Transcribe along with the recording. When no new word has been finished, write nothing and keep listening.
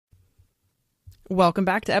Welcome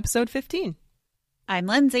back to episode 15. I'm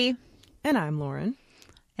Lindsay. And I'm Lauren.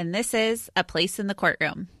 And this is A Place in the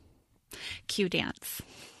Courtroom. Cue dance.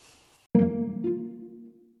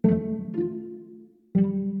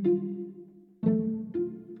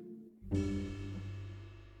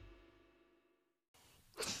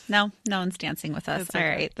 No one's dancing with us. Okay. All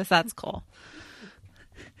right, that's cool.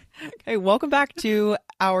 Okay, welcome back to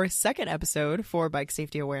our second episode for Bike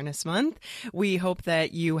Safety Awareness Month. We hope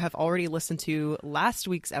that you have already listened to last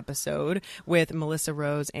week's episode with Melissa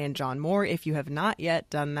Rose and John Moore. If you have not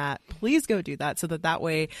yet done that, please go do that so that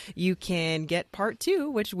way you can get part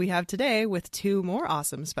 2, which we have today with 2 more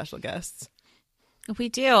awesome special guests. We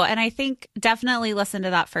do. And I think definitely listen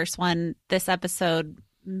to that first one. This episode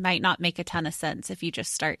might not make a ton of sense if you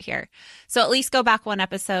just start here. So at least go back one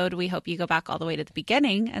episode. We hope you go back all the way to the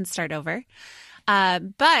beginning and start over.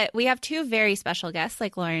 But we have 2 very special guests,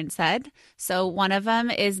 like Lauren said. So one of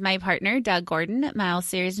them is my partner, Doug Gordon at Miles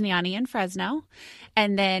Sears Niani in Fresno.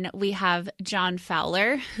 And then we have John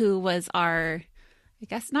Fowler, who was our, I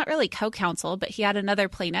guess not really co-counsel, but he had another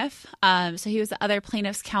plaintiff. So he was the other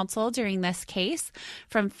plaintiff's counsel during this case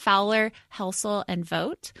from Fowler, Helsel, and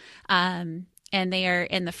Vogt. And they are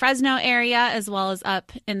in the Fresno area as well as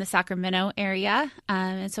up in the Sacramento area.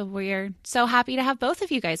 And so we're so happy to have both of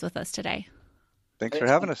you guys with us today. Thanks for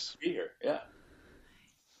having us. Be here. Yeah.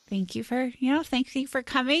 Thank you for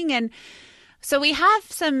coming. And so we have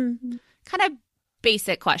some kind of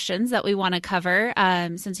basic questions that we want to cover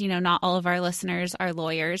since, not all of our listeners are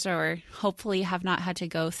lawyers or hopefully have not had to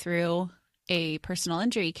go through a personal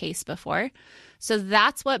injury case before. So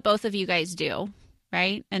that's what both of you guys do.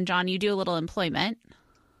 Right? And John, you do a little employment.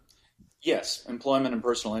 Yes, employment and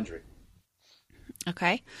personal injury.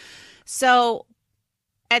 Okay. So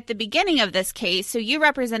at the beginning of this case, so you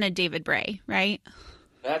represented David Bray, right?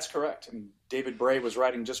 That's correct. And David Bray was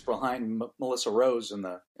riding just behind Melissa Rose in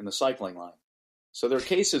the cycling line. So their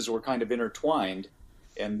cases were kind of intertwined,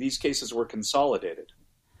 and these cases were consolidated.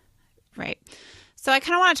 Right. So I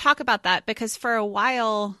kind of want to talk about that because for a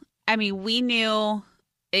while, we knew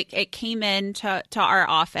it came into our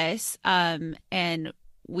office and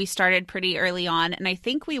we started pretty early on. And I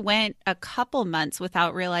think we went a couple months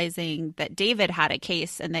without realizing that David had a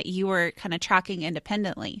case and that you were kind of tracking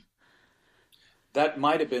independently. That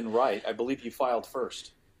might have been right. I believe you filed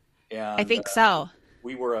first. And I think so.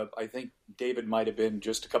 We were, I think David might have been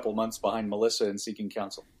just a couple months behind Melissa in seeking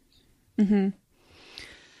counsel. Mm-hmm.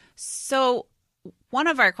 So one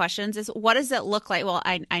of our questions is, what does it look like? Well,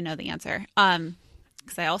 I know the answer.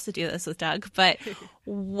 Because I also do this with Doug, but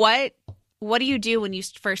what do you do when you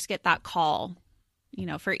first get that call,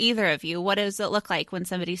 for either of you? What does it look like when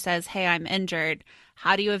somebody says, hey, I'm injured?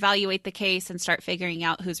 How do you evaluate the case and start figuring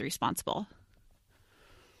out who's responsible?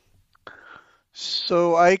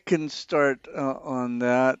 So I can start on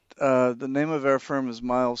that. The name of our firm is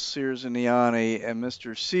Miles Sears and Niani, and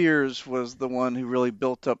Mr. Sears was the one who really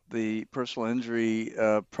built up the personal injury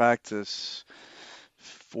practice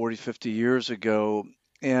 40, 50 years ago.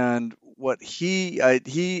 And what he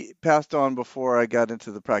passed on before I got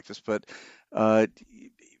into the practice, but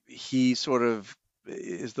he sort of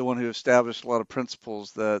is the one who established a lot of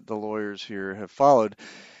principles that the lawyers here have followed.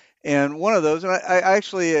 And one of those, and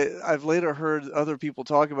I've later heard other people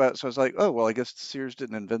talk about it, so I was like, oh, well, I guess Sears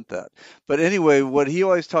didn't invent that. But anyway, what he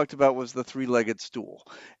always talked about was the 3-legged stool.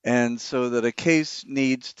 And so that a case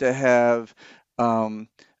needs to have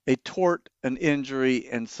a tort, an injury,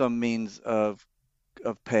 and some means of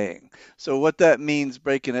paying. So what that means,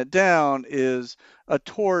 breaking it down, is a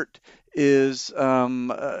tort is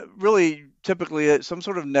really typically some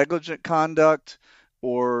sort of negligent conduct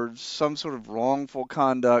or some sort of wrongful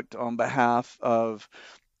conduct on behalf of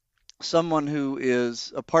someone who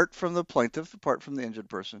is apart from the plaintiff, apart from the injured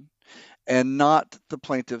person, and not the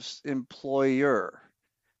plaintiff's employer.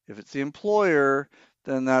 If it's the employer,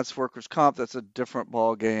 then that's workers' comp. That's a different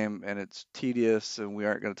ball game, and it's tedious, and we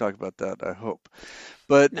aren't going to talk about that, I hope.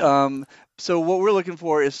 But No. So what we're looking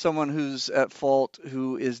for is someone who's at fault,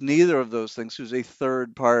 who is neither of those things, who's a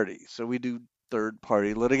third party. So we do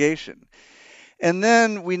third-party litigation. And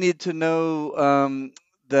then we need to know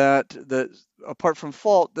that apart from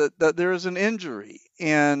fault, that there is an injury,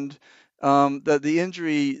 and that the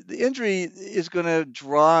injury is going to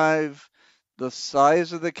drive the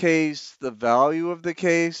size of the case, the value of the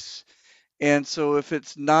case. And so if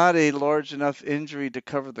it's not a large enough injury to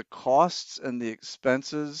cover the costs and the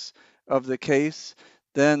expenses of the case,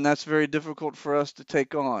 then that's very difficult for us to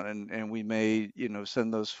take on. And we may,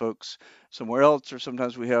 send those folks somewhere else, or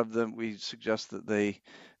sometimes we suggest that they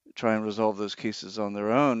try and resolve those cases on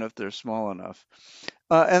their own if they're small enough.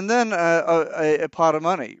 And then a pot of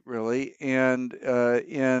money, really. And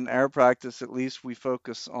in our practice, at least, we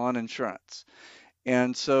focus on insurance.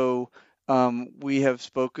 And so we have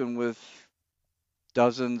spoken with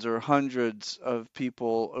dozens or hundreds of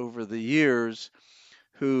people over the years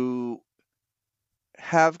who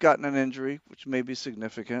have gotten an injury, which may be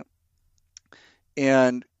significant,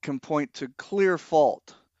 and can point to clear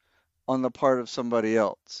fault on the part of somebody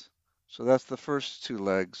else. So that's the first two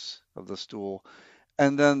legs of the stool.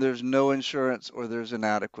 And then there's no insurance or there's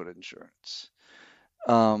inadequate insurance.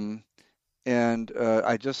 And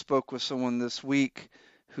I just spoke with someone this week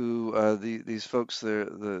who these folks,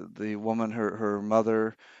 the woman, her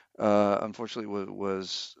mother, unfortunately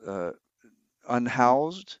was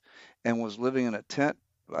unhoused and was living in a tent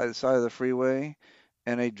by the side of the freeway.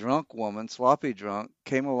 And a drunk woman, sloppy drunk,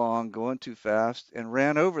 came along going too fast and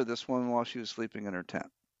ran over this woman while she was sleeping in her tent.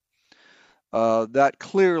 That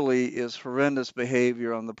clearly is horrendous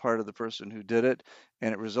behavior on the part of the person who did it,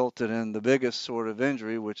 and it resulted in the biggest sort of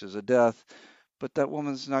injury, which is a death. But that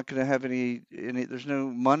woman's not going to have any, there's no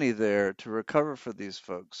money there to recover for these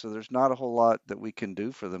folks. So there's not a whole lot that we can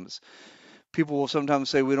do for them. People will sometimes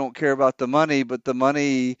say we don't care about the money, but the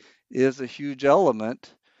money is a huge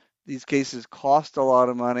element. These cases cost a lot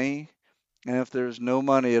of money. And if there's no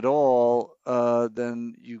money at all,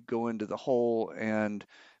 then you go into the hole and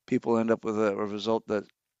people end up with a result that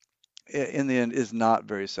in the end is not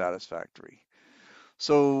very satisfactory.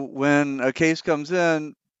 So when a case comes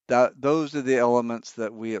in, those are the elements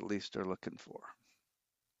that we at least are looking for.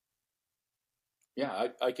 Yeah,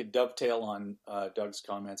 I could dovetail on Doug's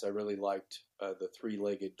comments. I really liked the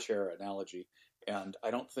three-legged chair analogy, and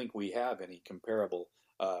I don't think we have any comparable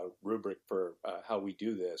rubric for how we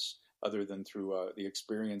do this other than through the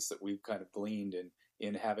experience that we've kind of gleaned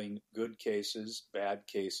in having good cases, bad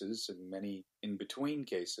cases, and many in-between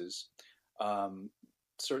cases.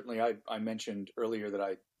 Certainly, I mentioned earlier that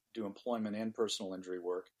I do employment and personal injury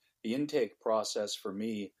work. The intake process for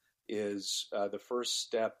me is the first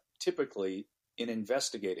step typically in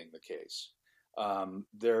investigating the case.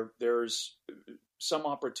 There's some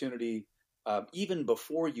opportunity even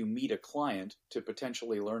before you meet a client to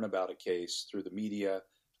potentially learn about a case through the media,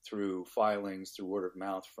 through filings, through word of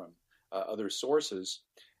mouth from other sources.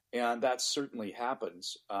 And that certainly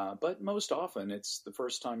happens. But most often it's the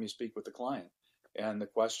first time you speak with the client. And the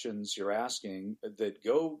questions you're asking that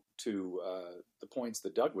go to the points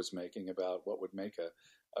that Doug was making about what would make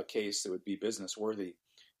a case that would be business worthy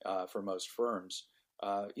for most firms,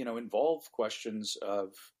 involve questions of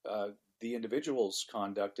the individual's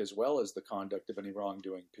conduct as well as the conduct of any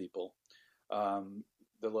wrongdoing people,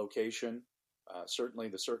 the location, certainly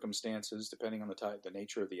the circumstances, depending on the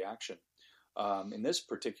nature of the action. In this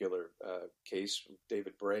particular case,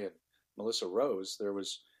 David Bray and Melissa Rose, there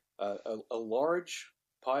was a large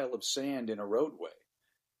pile of sand in a roadway,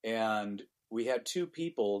 and we had two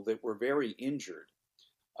people that were very injured.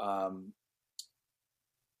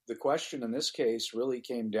 The question in this case really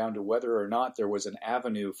came down to whether or not there was an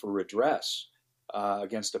avenue for redress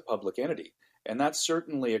against a public entity. And that's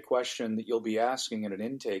certainly a question that you'll be asking in an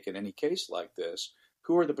intake in any case like this.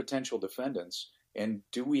 Who are the potential defendants? And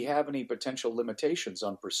do we have any potential limitations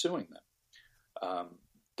on pursuing them?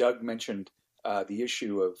 Doug mentioned the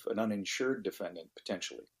issue of an uninsured defendant,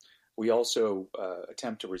 potentially. We also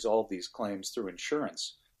attempt to resolve these claims through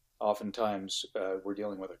insurance. Oftentimes, we're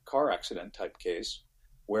dealing with a car accident type case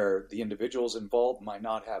where the individuals involved might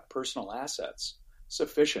not have personal assets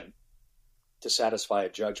sufficient to satisfy a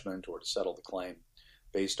judgment or to settle the claim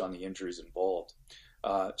based on the injuries involved.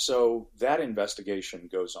 So that investigation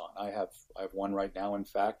goes on. I have one right now, in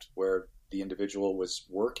fact, where the individual was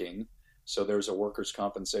working. So there's a workers'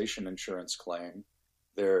 compensation insurance claim.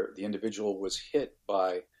 The individual was hit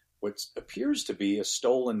by what appears to be a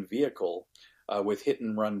stolen vehicle with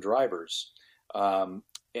hit-and-run drivers.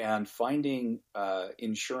 And finding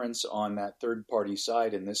insurance on that third-party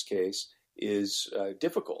side in this case is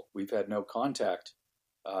difficult. We've had no contact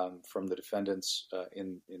from the defendants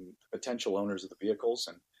in potential owners of the vehicles,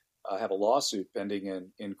 and have a lawsuit pending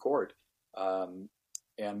in court.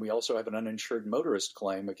 And we also have an uninsured motorist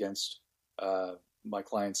claim against my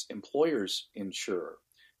client's employer's insurer,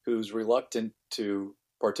 who's reluctant to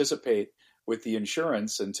participate with the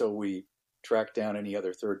insurance until we track down any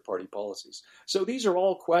other third-party policies. So these are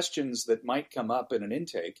all questions that might come up in an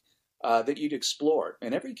intake that you'd explore.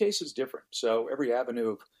 And every case is different. So every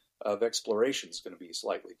avenue of exploration is going to be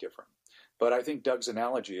slightly different. But I think Doug's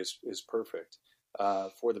analogy is perfect.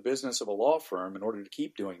 For the business of a law firm, in order to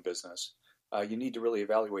keep doing business, you need to really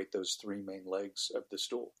evaluate those three main legs of the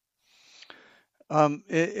stool.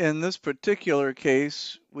 In this particular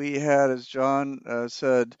case, we had, as John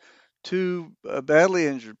said, two badly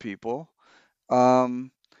injured people,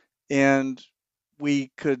 um, and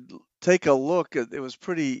we could take a look at. It was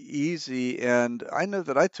pretty easy, and I know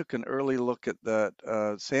that I took an early look at that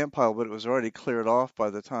sand pile, but it was already cleared off by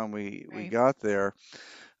the time we Right. got there.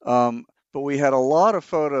 But we had a lot of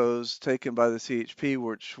photos taken by the CHP,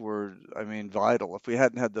 which were, I mean, vital. If we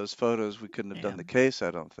hadn't had those photos, we couldn't have Yeah. done the case,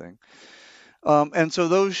 I don't think. And so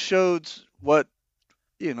those showed what,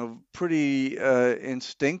 pretty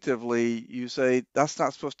instinctively you say that's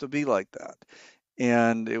not supposed to be like that.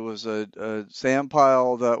 And it was a sand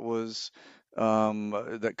pile that was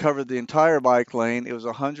that covered the entire bike lane. It was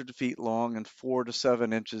 100 feet long and 4 to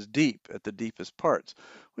 7 inches deep at the deepest parts.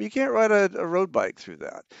 Well, you can't ride a road bike through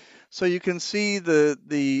that. So you can see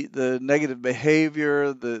the negative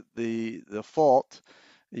behavior, the fault.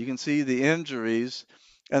 You can see the injuries,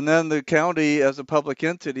 and then the county, as a public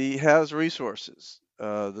entity, has resources.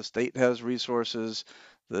 The state has resources.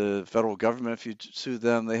 The federal government, if you sue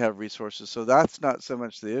them, they have resources. So that's not so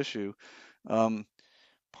much the issue. Um,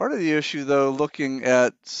 Part of the issue, though, looking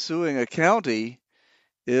at suing a county,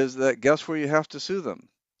 is that guess where you have to sue them?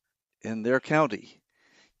 In their county.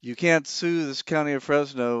 You can't sue this county of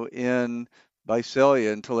Fresno in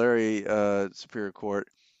Visalia in Tulare Superior Court.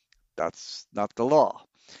 That's not the law.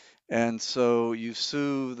 And so you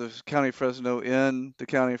sue the county of Fresno in the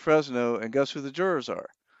county of Fresno, and guess who the jurors are?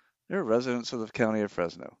 They're residents of the county of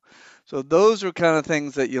Fresno. So those are kind of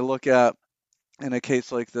things that you look at in a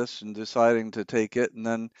case like this and deciding to take it. And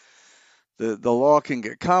then the law can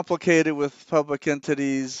get complicated with public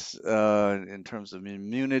entities in terms of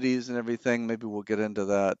immunities and everything. Maybe we'll get into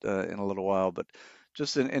that in a little while. But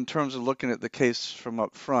just in terms of looking at the case from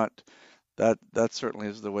up front, that certainly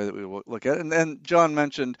is the way that we will look at it. And then John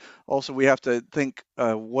mentioned also we have to think,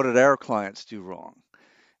 what did our clients do wrong?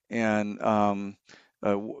 And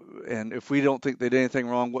and if we don't think they did anything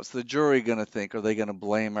wrong, what's the jury going to think? Are they going to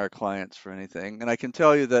blame our clients for anything? And I can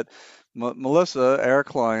tell you that Melissa, our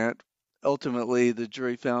client, ultimately the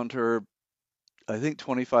jury found her, I think,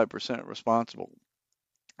 25% responsible,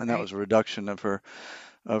 and that Right. was a reduction of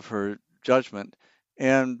her judgment.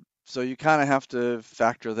 And so you kind of have to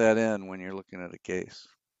factor that in when you're looking at a case.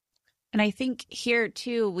 And I think here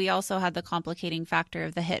too, we also had the complicating factor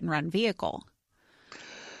of the hit and run vehicle.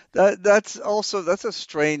 That's a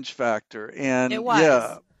strange factor, It and was.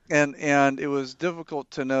 yeah, and it was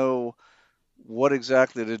difficult to know what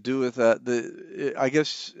exactly to do with that. I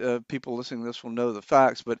guess people listening to this will know the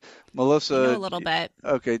facts, but I know a Melissa, little bit.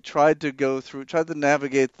 okay, tried to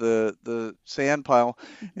navigate the sand pile,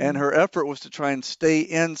 and Hmm. her effort was to try and stay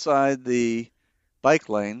inside the bike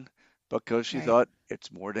lane because she Right. thought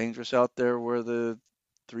it's more dangerous out there where the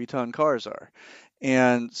 3-ton cars are.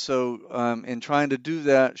 And so, in trying to do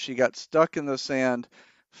that, she got stuck in the sand,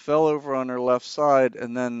 fell over on her left side,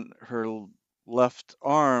 and then her left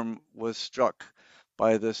arm was struck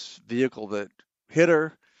by this vehicle that hit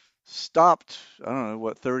her, stopped, I don't know,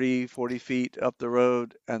 what, 30, 40 feet up the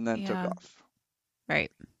road, and then took Yeah. off.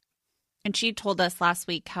 Right. And she told us last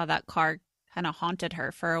week how that car kind of haunted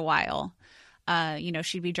her for a while.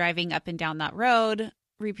 She'd be driving up and down that road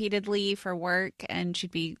repeatedly for work, and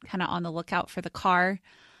she'd be kind of on the lookout for the car.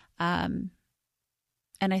 Um,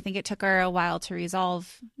 and I think it took her a while to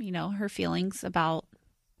resolve, her feelings about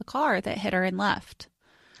the car that hit her and left.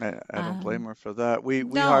 I don't blame her for that. We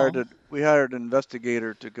hired No. an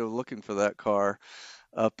investigator to go looking for that car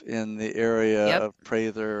up in the area Yep, of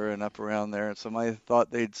Prather and up around there. And somebody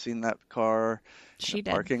thought they'd seen that car in a she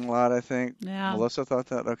did. parking lot, I think. Yeah. Melissa thought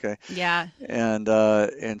that? Okay. Yeah.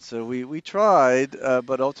 And so we tried,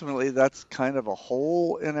 but ultimately that's kind of a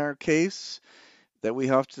hole in our case that we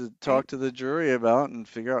have to Right. talk to the jury about and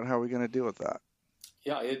figure out how we're going to deal with that.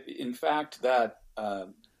 Yeah, in fact, that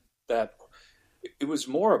it was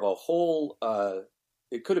more of a hole.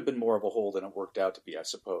 It could have been more of a hole than it worked out to be, I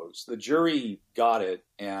suppose. The jury got it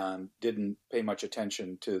and didn't pay much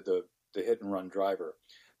attention to the hit and run driver.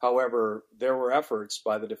 However, there were efforts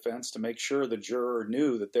by the defense to make sure the juror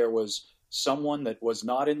knew that there was someone that was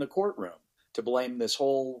not in the courtroom to blame this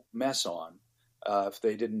whole mess on, if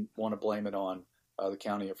they didn't want to blame it on the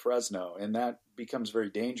county of Fresno. And that becomes very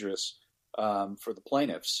dangerous for the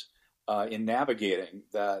plaintiffs in navigating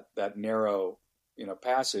that narrow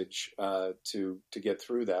passage to get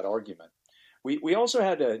through that argument. We also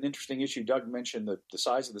had an interesting issue. Doug mentioned the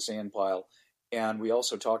size of the sand pile, and we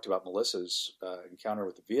also talked about Melissa's encounter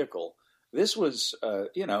with the vehicle. This was a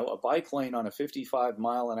bike lane on a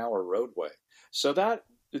 55-mile-an-hour roadway. So that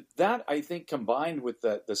I think combined with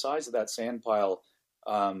the size of that sand pile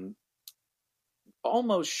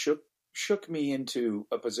almost shook shook me into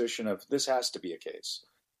a position of this has to be a case.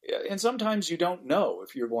 And sometimes you don't know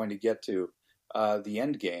if you're going to get to the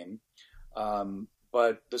end game,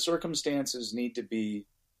 but the circumstances need to be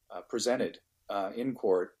presented in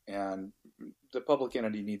court, and the public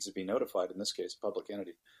entity needs to be notified, in this case, public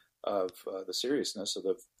entity, of the seriousness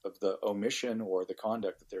of the omission or the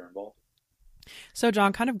conduct that they're involved in. So,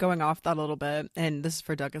 John, kind of going off that a little bit, and this is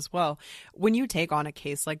for Doug as well, when you take on a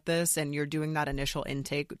case like this and you're doing that initial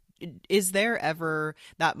intake, is there ever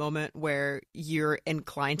that moment where you're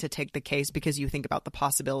inclined to take the case because you think about the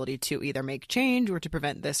possibility to either make change or to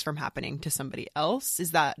prevent this from happening to somebody else?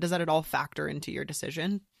 Does that at all factor into your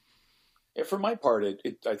decision? Yeah, for my part,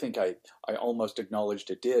 I think I almost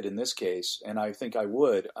acknowledged it did in this case, and I think I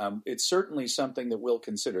would. It's certainly something that we'll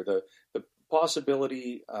consider. The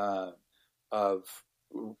possibility of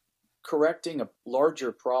correcting a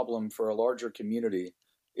larger problem for a larger community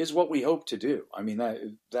is what we hope to do. I mean,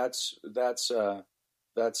 that's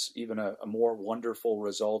even a more wonderful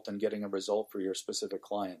result than getting a result for your specific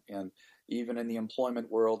client. And even in the employment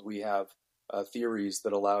world, we have theories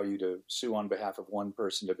that allow you to sue on behalf of one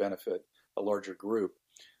person to benefit a larger group.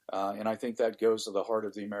 And I think that goes to the heart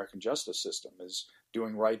of the American justice system, is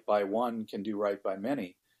doing right by one can do right by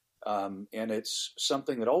many. And it's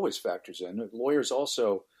something that always factors in. Lawyers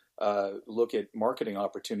also look at marketing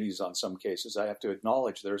opportunities on some cases. I have to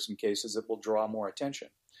acknowledge there are some cases that will draw more attention.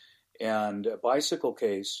 And a bicycle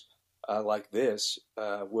case like this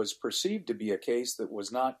was perceived to be a case that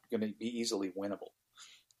was not going to be easily winnable.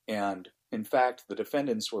 And in fact, the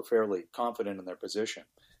defendants were fairly confident in their position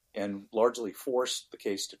and largely forced the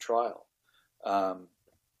case to trial.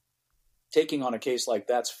 Taking on a case like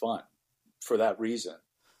that's fun for that reason,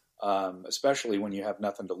 especially when you have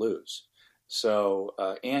nothing to lose. So,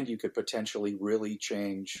 and you could potentially really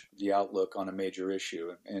change the outlook on a major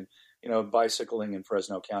issue. And bicycling in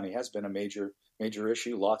Fresno County has been a major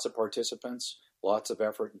issue. Lots of participants, lots of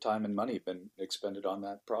effort and time and money have been expended on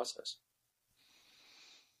that process.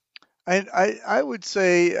 I would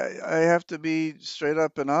say I have to be straight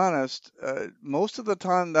up and honest. Most of the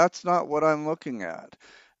time, that's not what I'm looking at.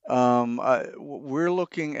 We're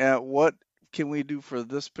looking at what can we do for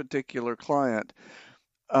this particular client,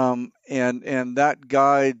 and that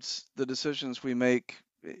guides the decisions we make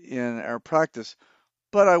in our practice.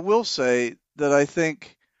 But I will say that I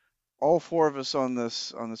think all four of us on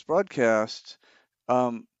this broadcast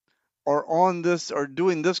are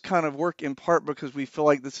doing this kind of work in part because we feel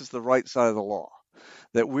like this is the right side of the law,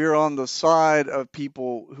 that we're on the side of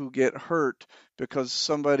people who get hurt because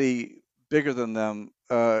somebody bigger than them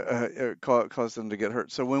caused them to get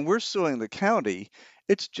hurt. So when we're suing the county,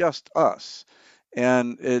 it's just us,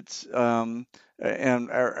 and it's and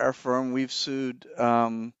our firm, we've sued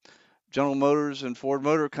General Motors and Ford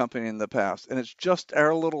Motor Company in the past, and it's just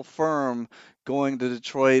our little firm going to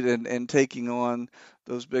Detroit and taking on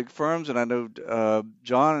those big firms. And I know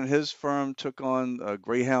John and his firm took on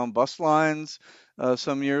Greyhound bus lines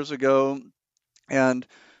some years ago. And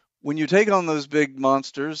when you take on those big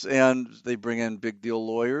monsters and they bring in big deal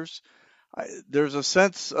lawyers, there's a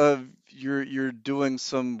sense of you're doing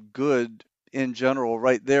some good in general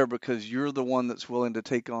right there, because you're the one that's willing to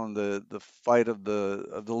take on the fight of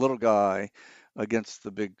the little guy against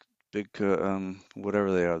the big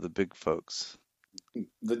whatever they are, the big folks.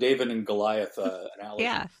 The David and Goliath analogy.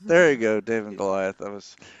 Yeah. There you go, David and Goliath. I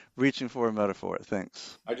was reaching for a metaphor.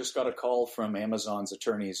 Thanks. I just got a call from Amazon's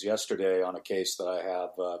attorneys yesterday on a case that I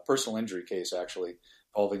have, a personal injury case actually,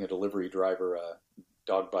 involving a delivery driver,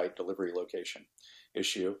 dog bite delivery location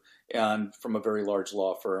issue, and from a very large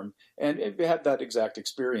law firm. And if you had that exact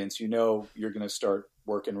experience, you're going to start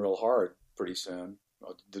working real hard pretty soon.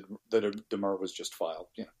 The demur was just filed,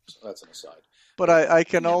 so that's an aside. But I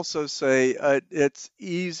can also say it's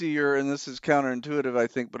easier, and this is counterintuitive, I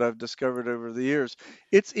think, but I've discovered over the years,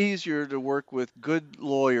 it's easier to work with good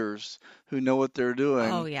lawyers who know what they're doing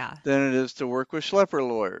than it is to work with schlepper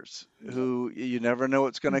lawyers who you never know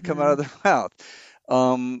what's going to come out of their mouth.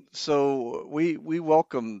 So we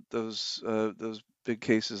welcome those big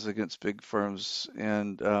cases against big firms,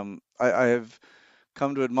 and I have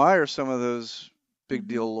come to admire some of those big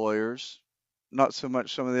deal lawyers, not so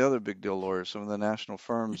much some of the other big deal lawyers, some of the national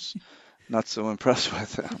firms, not so impressed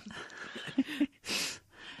with them.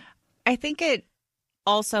 I think it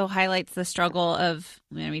also highlights the struggle of,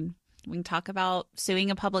 we can talk about suing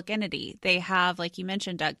a public entity. They have, like you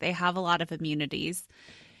mentioned, Doug, they have a lot of immunities.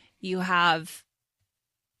 You have,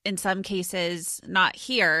 in some cases, not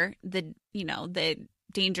here, the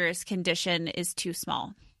dangerous condition is too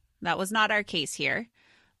small. That was not our case here.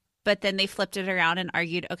 But then they flipped it around and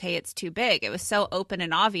argued, okay, it's too big. It was so open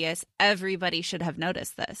and obvious. Everybody should have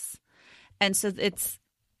noticed this. And so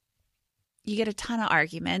you get a ton of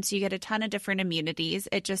arguments, you get a ton of different immunities.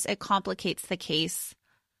 It complicates the case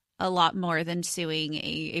a lot more than suing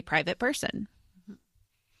a private person.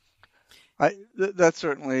 That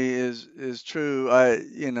certainly is true.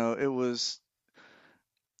 It was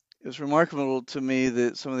remarkable to me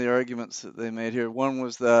that some of the arguments that they made here. One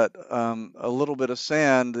was that a little bit of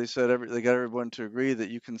sand, they said they got everyone to agree that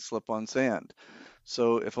you can slip on sand.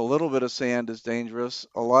 So if a little bit of sand is dangerous,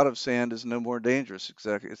 a lot of sand is no more dangerous.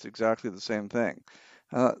 It's exactly the same thing.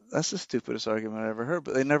 That's the stupidest argument I ever heard,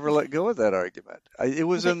 but they never let go of that argument. It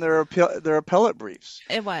was in their appellate briefs.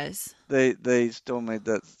 It was. They still made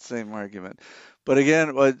that same argument. But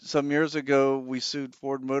again, some years ago, we sued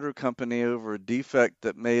Ford Motor Company over a defect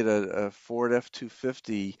that made a Ford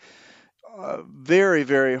F-250 very,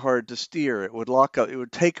 very hard to steer. It would lock up. It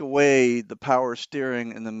would take away the power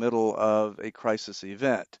steering in the middle of a crisis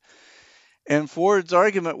event. And Ford's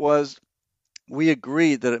argument was, we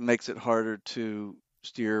agree that it makes it harder to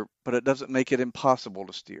steer, but it doesn't make it impossible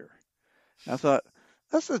to steer. And I thought,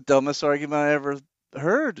 that's the dumbest argument I ever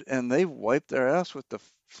heard, and they wiped their ass with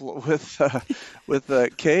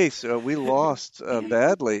that case. We lost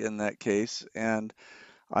badly in that case, and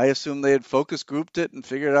I assume they had focus grouped it and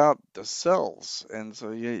figured out the cells, and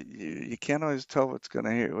so you can't always tell what's going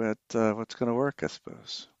to work, I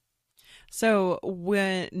suppose. So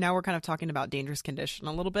now we're kind of talking about dangerous condition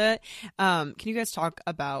a little bit. Can you guys talk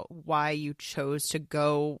about why you chose to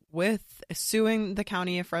go with suing the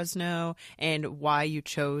county of Fresno and why you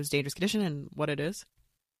chose dangerous condition and what it is?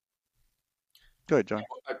 Go ahead, John.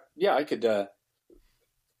 Yeah, I could.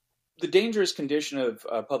 The dangerous condition of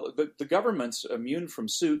public, but the government's immune from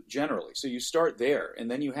suit generally. So you start there, and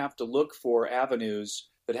then you have to look for avenues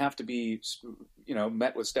that have to be,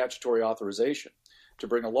 met with statutory authorization to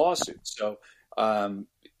bring a lawsuit. So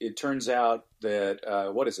it turns out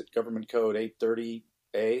that what is it? Government Code 830A.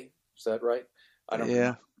 Is that right? I don't.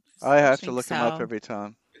 Yeah, I have to look them up every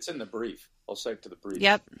time. It's in the brief. I'll cite to the brief.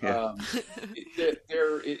 Yep. Yeah.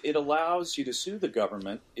 It allows you to sue the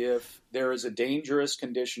government if there is a dangerous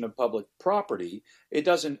condition of public property. It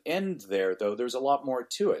doesn't end there, though. There's a lot more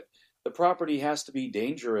to it. The property has to be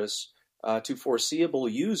dangerous to foreseeable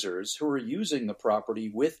users who are using the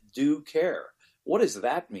property with due care. What does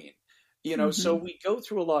that mean? So we go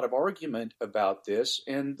through a lot of argument about this,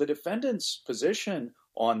 and the defendant's position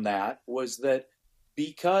on that was that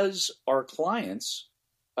because our clients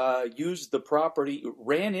used the property,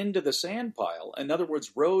 ran into the sand pile, in other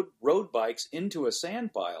words, rode bikes into a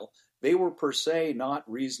sand pile, they were per se not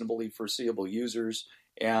reasonably foreseeable users,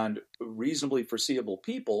 and reasonably foreseeable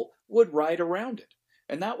people would ride around it.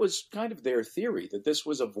 And that was kind of their theory, that this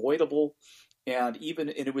was avoidable, and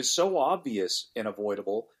it was so obvious and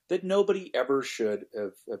avoidable that nobody ever should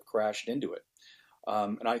have crashed into it.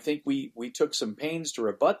 And I think we took some pains to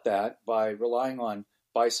rebut that by relying on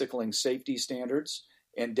bicycling safety standards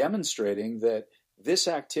and demonstrating that this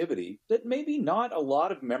activity, that maybe not a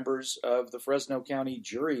lot of members of the Fresno County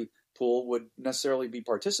jury pool would necessarily be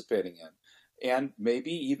participating in. And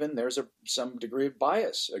maybe even there's some degree of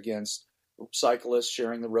bias against cyclists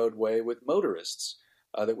sharing the roadway with motorists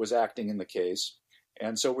that was acting in the case.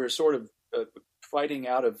 And so we're sort of fighting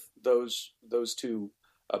out of those two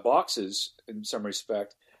boxes in some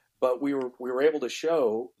respect. But we were able to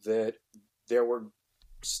show that there were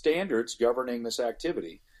standards governing this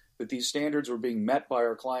activity, that these standards were being met by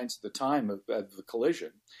our clients at the time of the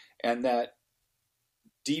collision, and that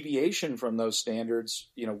deviation from those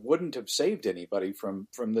standards, wouldn't have saved anybody from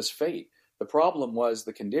this fate. The problem was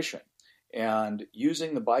the condition, and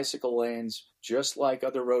using the bicycle lanes just like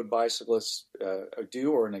other road bicyclists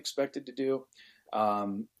do or are expected to do.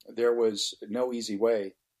 There was no easy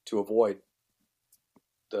way to avoid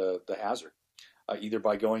the hazard. Either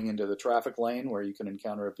by going into the traffic lane where you can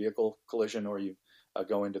encounter a vehicle collision, or you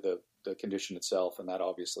go into the condition itself, and that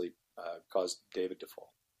obviously caused David to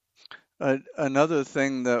fall. Another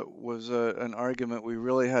thing that was an argument we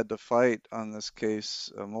really had to fight on this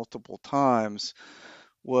case multiple times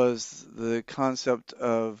was the concept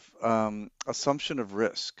of assumption of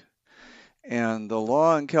risk. And the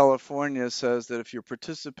law in California says that if you're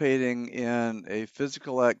participating in a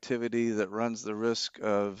physical activity that runs the risk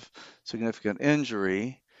of significant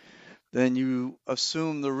injury, then you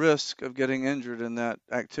assume the risk of getting injured in that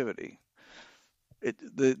activity.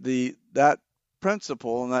 That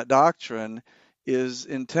principle and that doctrine is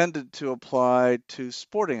intended to apply to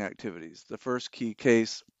sporting activities. The first key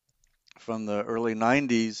case from the early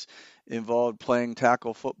 90s involved playing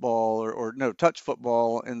tackle football or touch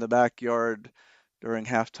football in the backyard during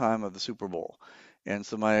halftime of the Super Bowl. And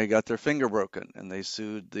somebody got their finger broken and they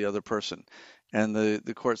sued the other person. And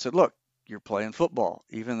the court said, look, you're playing football.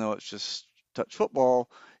 Even though it's just touch football,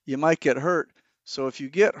 you might get hurt. So if you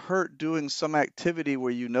get hurt doing some activity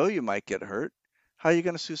where you know you might get hurt, how are you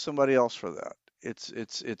going to sue somebody else for that?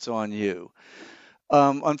 It's on you.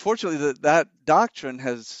 Unfortunately, that doctrine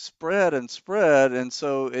has spread and spread, and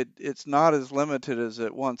so it's not as limited as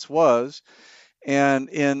it once was. And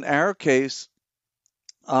in our case,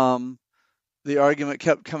 the argument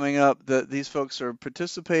kept coming up that these folks are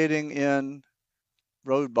participating in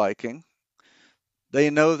road biking. They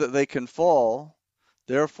know that they can fall.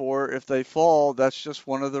 Therefore, if they fall, that's just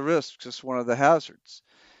one of the risks, just one of the hazards.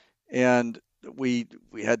 And we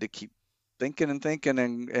had to keep thinking and thinking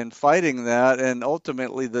and fighting that. And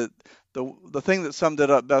ultimately, the thing that summed it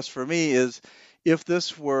up best for me is if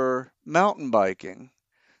this were mountain biking,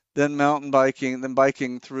 then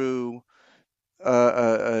biking through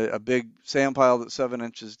a big sand pile that's 7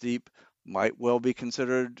 inches deep might well be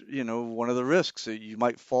considered, one of the risks. You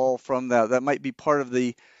might fall from that. That might be part of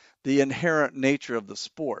the inherent nature of the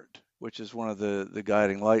sport, which is one of the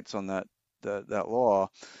guiding lights on that law.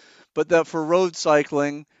 But that for road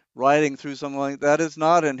cycling, riding through something like that is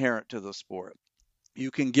not inherent to the sport.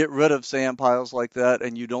 You can get rid of sand piles like that,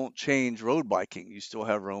 and you don't change road biking. You still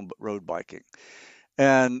have road biking.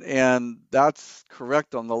 And that's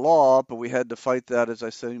correct on the law, but we had to fight that, as I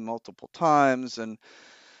said, multiple times. And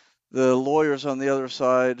the lawyers on the other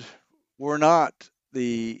side were not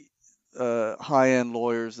the high-end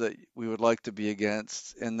lawyers that we would like to be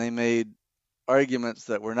against, and they made arguments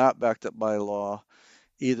that were not backed up by law,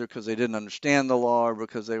 either because they didn't understand the law or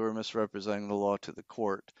because they were misrepresenting the law to the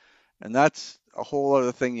court. And that's a whole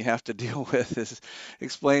other thing you have to deal with, is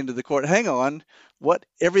explain to the court, hang on,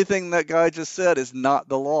 everything that guy just said is not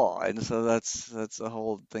the law. And so that's a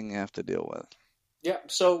whole thing you have to deal with. Yeah,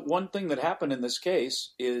 so one thing that happened in this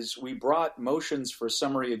case is we brought motions for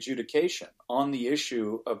summary adjudication on the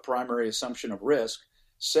issue of primary assumption of risk,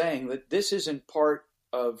 saying that this isn't part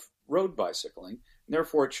of road bicycling, and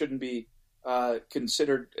therefore it shouldn't be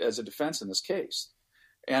considered as a defense in this case.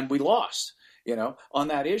 And we lost. On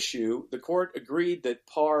that issue, the court agreed that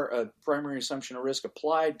primary assumption of risk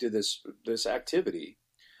applied to this activity.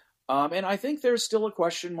 And I think there's still a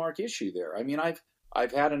question mark issue there. I mean,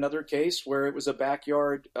 I've had another case where it was a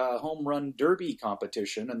backyard home run derby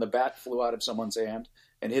competition, and the bat flew out of someone's hand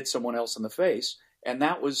and hit someone else in the face, and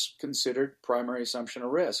that was considered primary assumption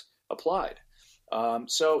of risk applied.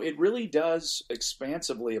 So it really does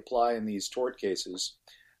expansively apply in these tort cases.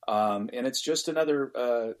 And it's just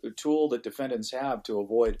another tool that defendants have to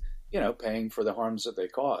avoid, paying for the harms that they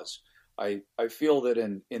cause. I feel that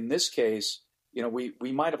in this case,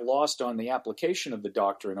 we might have lost on the application of the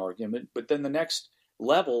doctrine argument, but then the next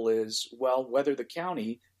level is, well, whether the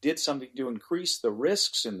county did something to increase the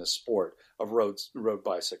risks in the sport of road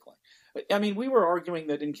bicycling. I mean, we were arguing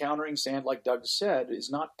that encountering sand, like Doug said, is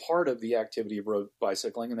not part of the activity of road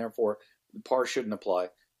bicycling, and therefore PAR shouldn't apply.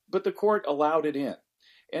 But the court allowed it in.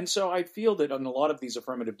 And so I feel that on a lot of these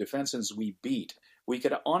affirmative defenses we beat, we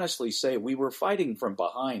could honestly say we were fighting from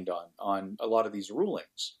behind on a lot of these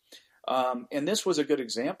rulings. And this was a good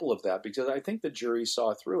example of that, because I think the jury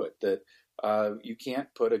saw through it, that you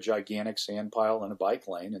can't put a gigantic sand pile in a bike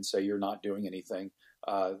lane and say you're not doing anything,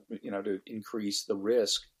 to increase the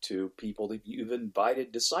risk to people that you've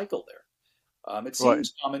invited to cycle there. It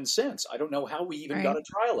seems common sense. I don't know how we even got a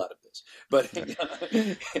trial out of this, but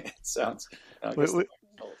it sounds.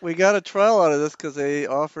 We got a trial out of this because they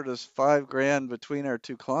offered us $5,000 between our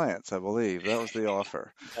two clients. I believe that was the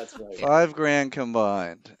offer. That's right. $5,000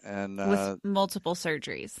 combined, and with multiple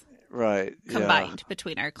surgeries. Right. Combined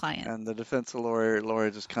between our clients. And the defense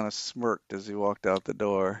lawyer just kind of smirked as he walked out the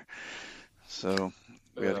door. So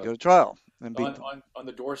we had to go to trial and beat them. On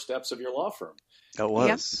the doorsteps of your law firm. It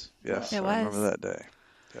was. Yep. Yes, it I remember that day.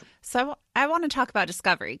 Yep. So I want to talk about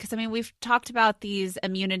discovery, because, we've talked about these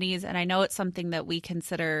immunities, and I know it's something that we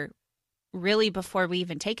consider really before we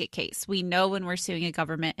even take a case. We know when we're suing a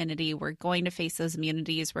government entity, we're going to face those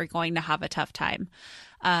immunities. We're going to have a tough time.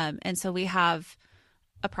 And so we have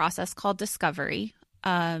a process called discovery.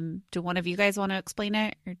 Do one of you guys want to explain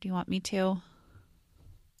it, or do you want me to?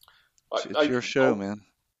 It's your show, man.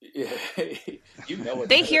 Yeah,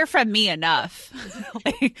 they hear from me enough.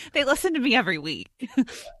 They listen to me every week.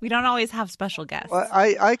 We don't always have special guests. Well,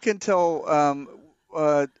 I can tell.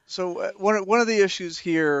 So one of the issues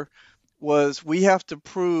here was we have to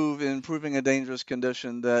prove, in proving a dangerous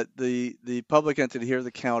condition, that the public entity here,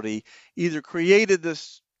 the county, either created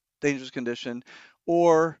this dangerous condition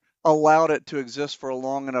or allowed it to exist for a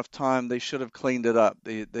long enough time, they should have cleaned it up.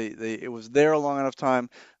 It was there a long enough time.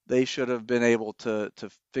 They should have been able to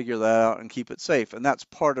figure that out and keep it safe. And that's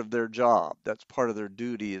part of their job. That's part of their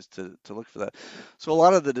duty, is to look for that. So a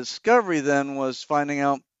lot of the discovery then was finding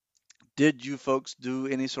out, did you folks do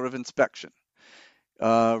any sort of inspection?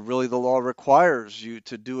 Really, the law requires you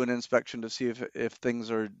to do an inspection to see if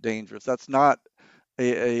things are dangerous. That's not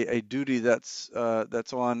a duty that's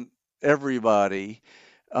on everybody.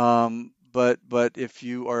 But if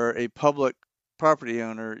you are a public property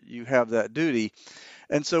owner, you have that duty.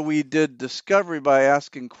 And so we did discovery by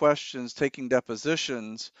asking questions, taking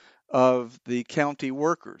depositions of the county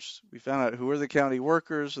workers. We found out who are the county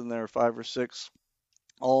workers, and there are 5 or 6,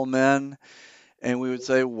 all men. And we would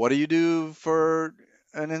say, what do you do for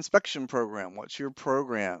an inspection program? What's your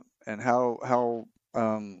program? And how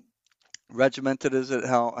regimented is it?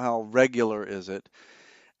 How regular is it?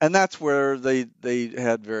 And that's where they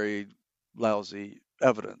had very lousy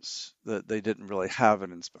evidence that they didn't really have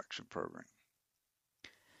an inspection program.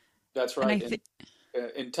 That's right.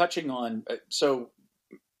 And touching on, so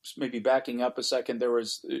maybe backing up a second, there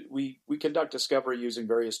was we conduct discovery using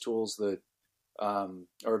various tools that are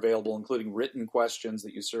available, including written questions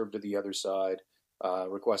that you serve to the other side,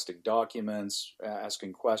 requesting documents,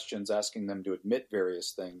 asking questions, asking them to admit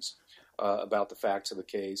various things about the facts of the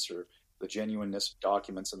case or the genuineness of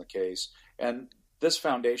documents in the case. And this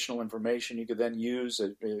foundational information you could then use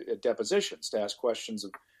at depositions to ask questions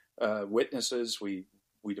of witnesses.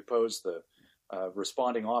 We deposed the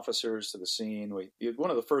responding officers to the scene.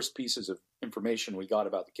 One of the first pieces of information we got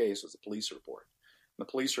about the case was the police report. The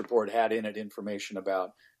police report had in it information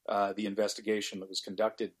about the investigation that was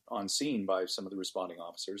conducted on scene by some of the responding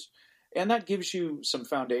officers. And that gives you some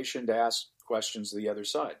foundation to ask questions to the other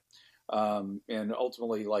side. And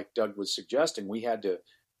ultimately, like Doug was suggesting, we had to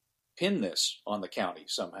pin this on the county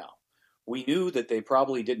somehow. We knew that they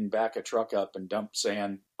probably didn't back a truck up and dump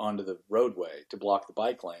sand onto the roadway to block the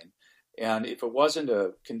bike lane. And if it wasn't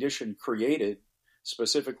a condition created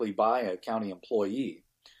specifically by a county employee,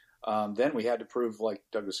 then we had to prove, like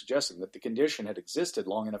Doug was suggesting, that the condition had existed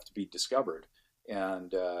long enough to be discovered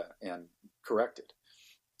and corrected.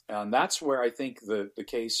 And that's where I think the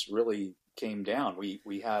case really came down.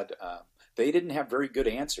 We had they didn't have very good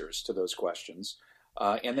answers to those questions,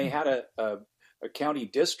 and they had a county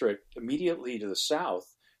district immediately to the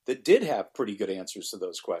south that did have pretty good answers to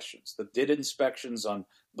those questions, that did inspections on,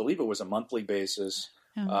 I believe it was a monthly basis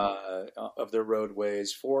of their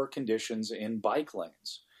roadways for conditions in bike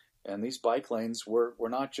lanes. And these bike lanes were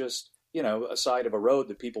not just, a side of a road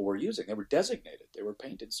that people were using. They were designated. They were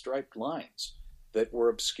painted striped lines that were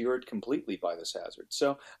obscured completely by this hazard.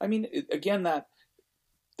 So, I mean, again, that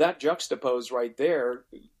juxtapose right there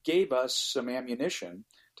gave us some ammunition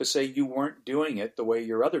to say you weren't doing it the way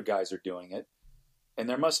your other guys are doing it, and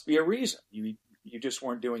there must be a reason. You just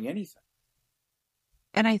weren't doing anything.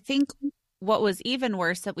 And I think what was even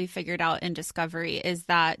worse that we figured out in discovery is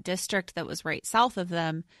that district that was right south of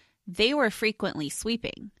them, they were frequently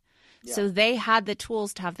sweeping. Yeah. So they had the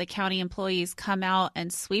tools to have the county employees come out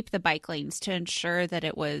and sweep the bike lanes to ensure that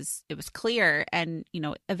it was clear and,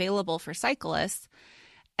 available for cyclists.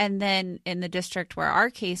 And then in the district where our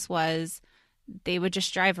case was, they would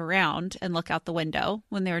just drive around and look out the window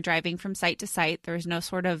when they were driving from site to site. There was no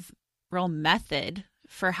sort of real method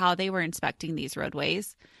for how they were inspecting these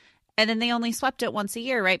roadways. And then they only swept it once a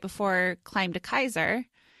year right before Climb to Kaiser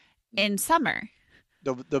in summer.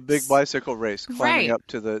 The big bicycle race, climbing right up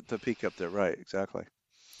to the peak up there. Right, exactly.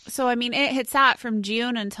 So, I mean, it had sat from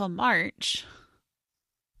June until March,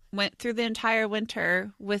 went through the entire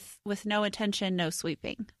winter with no attention, no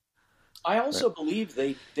sweeping. I also believe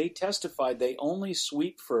they testified they only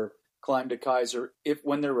sweep for Climb to Kaiser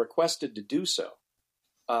when they're requested to do so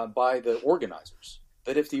by the organizers.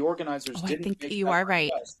 That if the organizers didn't think make you that are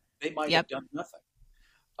right. request, they might have done nothing.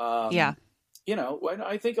 Yeah.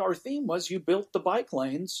 I think our theme was you built the bike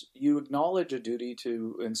lanes, you acknowledge a duty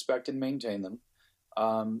to inspect and maintain them,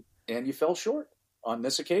 and you fell short on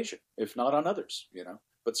this occasion, if not on others,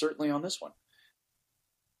 but certainly on this one.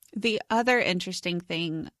 The other interesting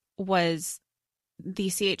thing was the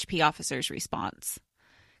CHP officer's response.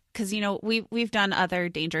 Because, we've done other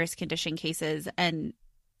dangerous condition cases, and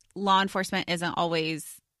law enforcement isn't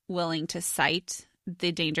always willing to cite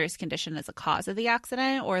the dangerous condition as a cause of the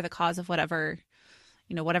accident or the cause of whatever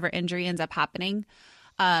injury ends up happening.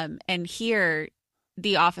 And here,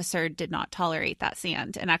 the officer did not tolerate that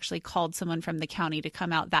sand and actually called someone from the county to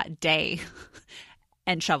come out that day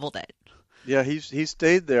and shoveled it. Yeah, he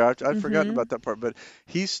stayed there. I'd forgotten about that part, but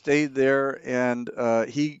he stayed there, and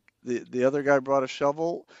the other guy brought a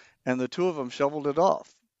shovel, and the two of them shoveled it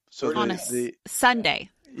off. So 30 On a minutes. Sunday.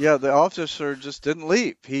 yeah, the officer just didn't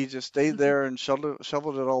leave. He just stayed there and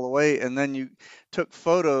shoveled it all away. And then you took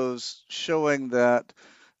photos showing that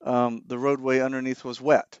the roadway underneath was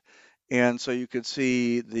wet. And so you could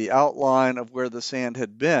see the outline of where the sand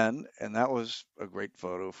had been. And that was a great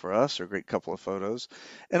photo for us, or a great couple of photos.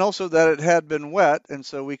 And also that it had been wet. And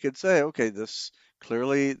so we could say, okay, this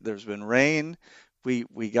clearly there's been rain.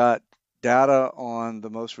 We got data on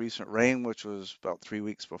the most recent rain, which was about 3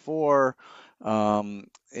 weeks before. And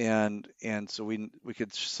so we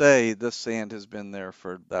could say this sand has been there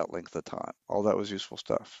for that length of time. All that was useful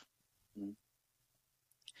stuff.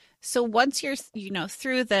 So once you're,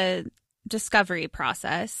 through the discovery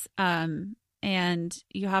process, and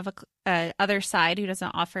you have a other side who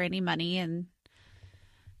doesn't offer any money, and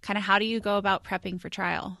kind of how do you go about prepping for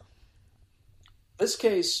trial? This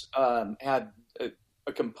case had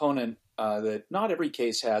a component that not every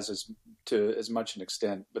case has as much an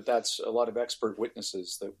extent, but that's a lot of expert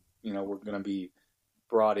witnesses that were going to be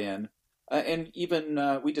brought in, and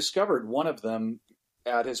even we discovered one of them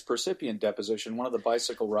at his percipient deposition. One of the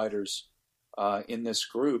bicycle riders in this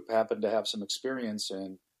group happened to have some experience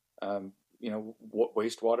in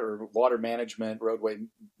wastewater, water management, roadway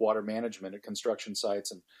water management at construction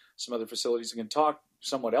sites and some other facilities, and can talk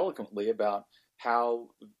somewhat eloquently about how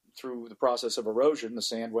through the process of erosion the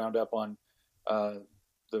sand wound up on the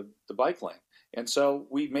bike lane. And so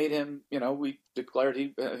we made him, we declared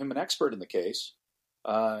him an expert in the case,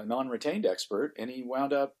 non-retained expert, and he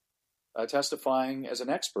wound up testifying as an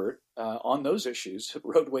expert on those issues,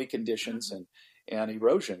 roadway conditions and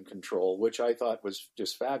erosion control, which I thought was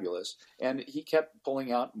just fabulous. And he kept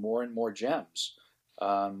pulling out more and more gems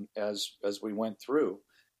as we went through.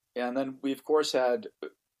 And then we, of course, had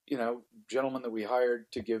gentlemen that we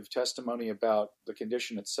hired to give testimony about the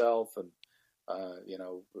condition itself, and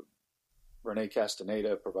Rene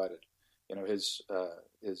Castaneda provided his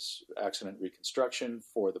accident reconstruction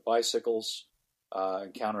for the bicycles,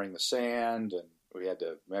 encountering the sand, and we had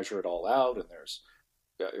to measure it all out. And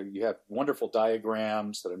you have wonderful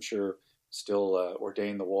diagrams that I'm sure still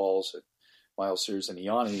ordain the walls at Miles, Sears, and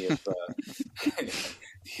Ianni of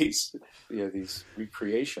these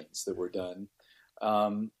recreations that were done.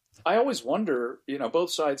 I always wonder,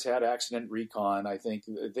 both sides had accident recon. I think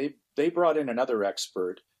they brought in another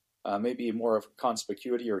expert, maybe more of a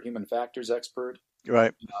conspicuity or human factors expert,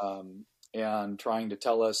 Right. And trying to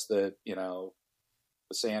tell us that the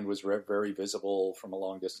sand was very visible from a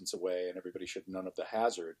long distance away, and everybody should have known of the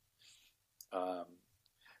hazard. I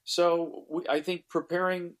think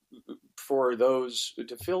preparing for those,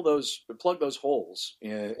 to plug those holes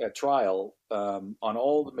at trial on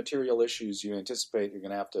all the material issues you anticipate you're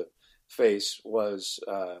going to have to face was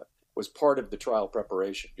part of the trial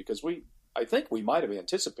preparation, because I think we might have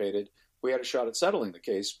anticipated we had a shot at settling the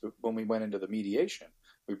case when we went into the mediation.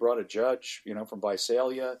 We brought a judge, from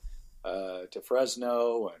Visalia to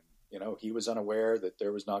Fresno, and he was unaware that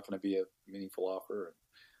there was not going to be a meaningful offer.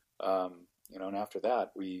 And after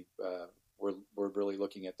that, we're really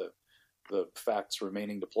looking at the facts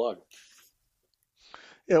remaining to plug.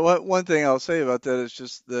 Yeah, one thing I'll say about that is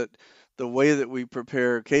just that the way that we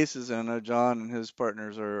prepare cases, and I know John and his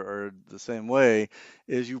partners are the same way,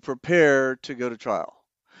 is you prepare to go to trial.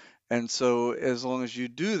 And so as long as you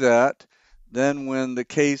do that, then when the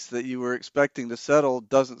case that you were expecting to settle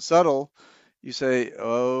doesn't settle, you say,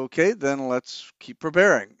 okay, then let's keep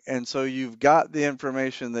preparing. And so you've got the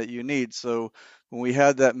information that you need. So when we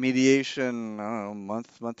had that mediation, I don't know,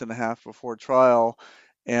 month and a half before trial,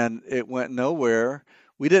 and it went nowhere,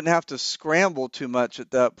 we didn't have to scramble too much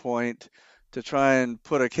at that point to try and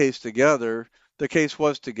put a case together. The case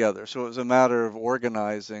was together, so it was a matter of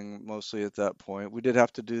organizing mostly at that point. We did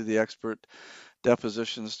have to do the expert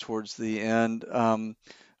depositions towards the end.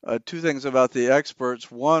 Two things about the experts.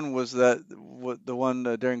 One was that the one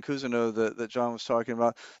Darren Cousineau that John was talking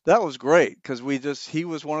about, that was great because he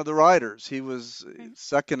was one of the riders. He was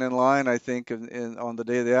second in line, I think, on the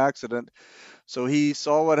day of the accident. So he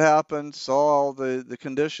saw what happened, saw all the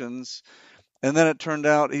conditions. And then it turned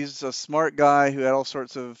out he's a smart guy who had all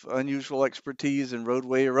sorts of unusual expertise in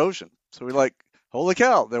roadway erosion. So we're like, holy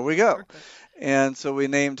cow, there we go. Perfect. And so we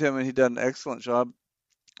named him, and he did an excellent job.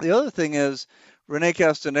 The other thing is, Rene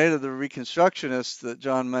Castaneda, the reconstructionist that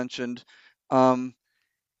John mentioned,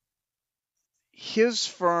 his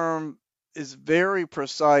firm is very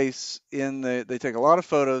precise in they take a lot of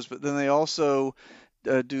photos, but then they also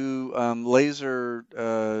do laser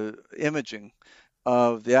imaging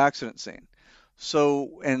of the accident scene.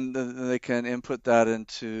 So, and they can input that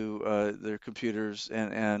into their computers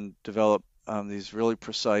and develop these really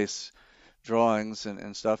precise drawings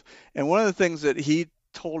and stuff. And one of the things that he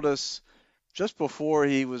told us just before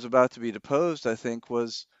he was about to be deposed, I think,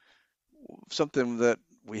 was something that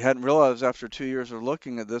we hadn't realized after 2 years of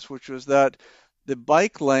looking at this, which was that the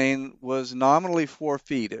bike lane was nominally 4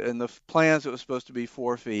 feet. In the plans, it was supposed to be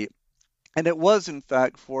 4 feet. And it was, in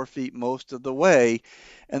fact, 4 feet most of the way.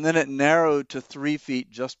 And then it narrowed to 3 feet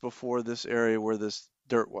just before this area where this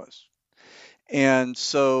dirt was. And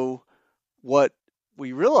so what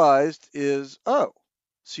we realized is, oh,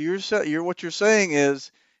 so what you're saying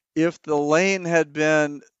is if the lane had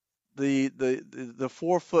been the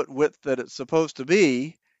 4 foot width that it's supposed to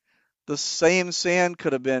be, the same sand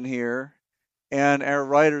could have been here, and our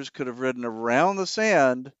riders could have ridden around the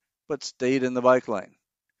sand but stayed in the bike lane.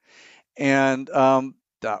 And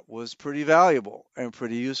that was pretty valuable and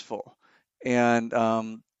pretty useful. And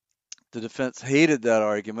the defense hated that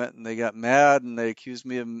argument, and they got mad, and they accused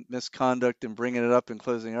me of misconduct in bringing it up in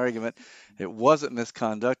closing argument. It wasn't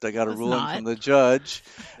misconduct. I got a ruling from the judge,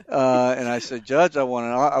 and I said, Judge, I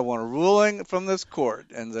want a ruling from this court,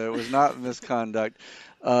 and it was not misconduct.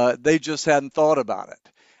 They just hadn't thought about it.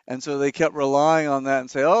 And so they kept relying on that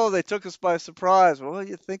and say, oh, they took us by surprise. Well,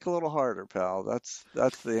 you think a little harder, pal. That's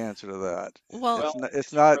the answer to that. Well,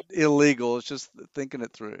 it's not illegal. It's just thinking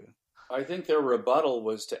it through. I think their rebuttal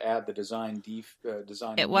was to add the design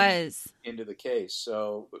it was into the case.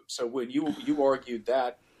 So when you argued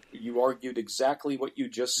that, you argued exactly what you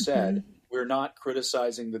just said. Mm-hmm. We're not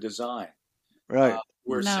criticizing the design. Right.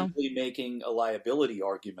 We're simply making a liability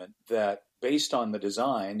argument that based on the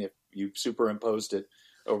design, if you superimposed it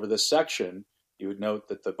over this section, you would note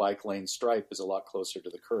that the bike lane stripe is a lot closer to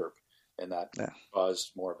the curb, and that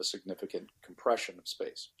caused more of a significant compression of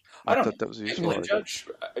space. I don't thought know. That was useful. The judge,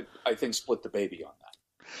 I think, split the baby on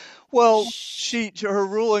that. Well, her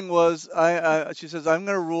ruling was, she says, I'm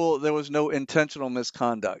going to rule there was no intentional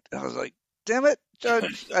misconduct. I was like, damn it,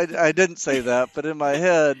 Judge. I didn't say that, but in my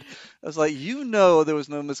head, I was like, there was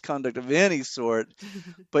no misconduct of any sort,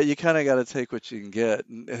 but you kind of got to take what you can get.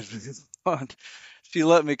 And she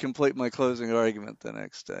let me complete my closing argument the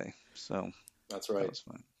next day. So that's right. That was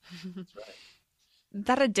fine. That's right.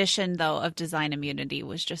 That addition, though, of design immunity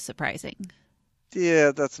was just surprising.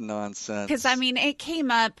 Yeah, that's nonsense. Because, I mean, it came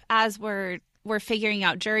up as we're figuring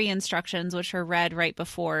out jury instructions, which are read right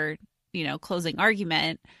before, closing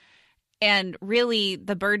argument. And really,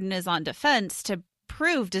 the burden is on defense to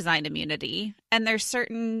prove design immunity. And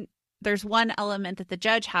there's one element that the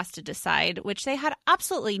judge has to decide, which they had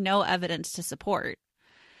absolutely no evidence to support.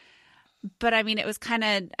 But I mean, it was kind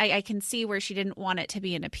of, I can see where she didn't want it to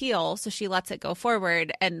be an appeal. So she lets it go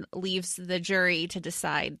forward and leaves the jury to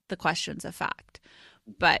decide the questions of fact.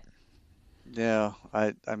 But yeah,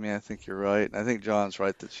 I mean, I think you're right. I think John's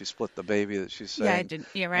right that she split the baby, that she's saying. Yeah,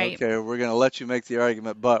 you're right. Okay, we're going to let you make the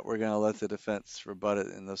argument, but we're going to let the defense rebut it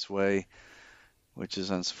in this way, which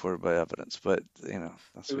is unsupported by evidence. But,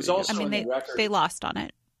 that's it was also I mean, they lost on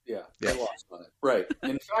it. Yeah, they lost on it. Right.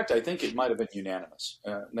 In fact, I think it might have been unanimous.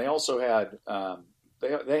 And they also had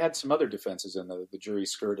they had some other defenses in the jury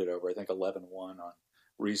skirted over. I think 11-1 on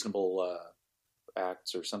reasonable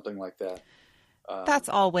acts or something like that.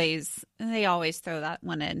 They always throw that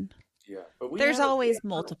one in. Yeah, but there's always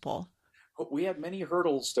multiple. We had many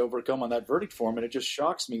hurdles to overcome on that verdict form, and it just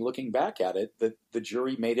shocks me looking back at it that the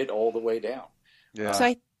jury made it all the way down. Yeah.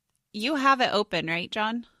 So you have it open, right,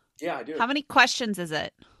 John? Yeah, I do. How many questions is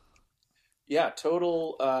it? Yeah,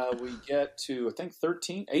 total, we get to, I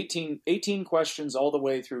think, 18 questions all the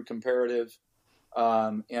way through comparative,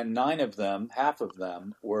 and half of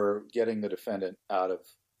them, were getting the defendant out of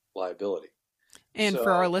liability. And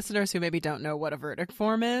for our listeners who maybe don't know what a verdict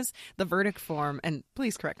form is, the verdict form, and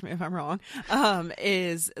please correct me if I'm wrong,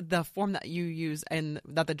 is the form that you use and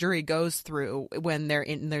that the jury goes through when they're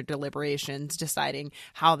in their deliberations deciding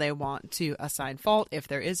how they want to assign fault, if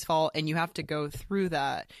there is fault, and you have to go through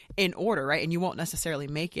that in order, right? And you won't necessarily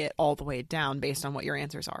make it all the way down based on what your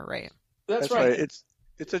answers are, right? That's right.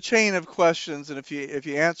 It's a chain of questions, and if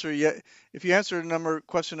you answer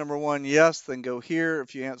question number one yes, then go here.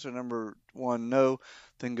 If you answer number one no,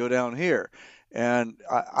 then go down here. And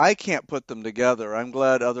I can't put them together. I'm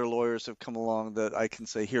glad other lawyers have come along that I can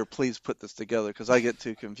say, here, please put this together, because I get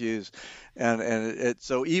too confused. And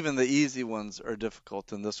so even the easy ones are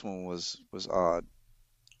difficult, and this one was odd.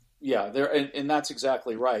 Yeah, and that's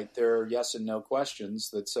exactly right. There are yes and no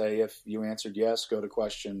questions that say if you answered yes, go to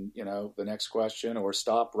question, the next question, or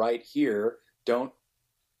stop right here. Don't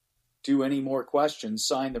do any more questions.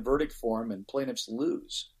 Sign the verdict form, and plaintiffs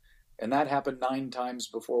lose. And that happened 9 times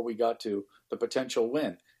before we got to the potential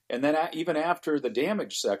win. And then even after the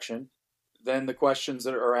damage section, then the questions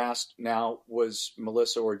that are asked now, was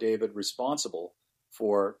Melissa or David responsible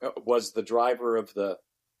for was the driver of the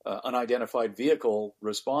unidentified vehicle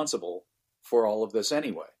responsible for all of this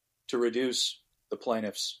anyway, to reduce the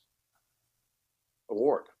plaintiff's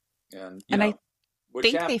award. And I which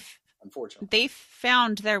think happened, unfortunately. they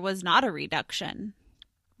found there was not a reduction,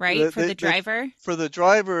 right, for the driver? For the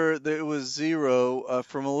driver, it was 0.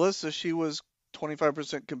 For Melissa, she was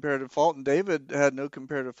 25% comparative fault, and David had no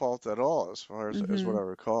comparative fault at all, as far as what I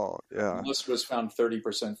recall. Yeah. Melissa was found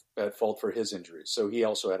 30% at fault for his injuries, so he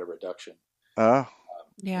also had a reduction. Yeah.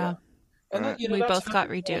 And right. We both got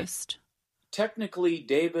reduced. Technically,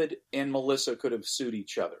 David and Melissa could have sued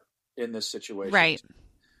each other in this situation. Right.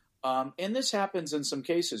 And this happens in some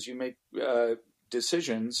cases. You make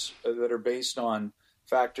decisions that are based on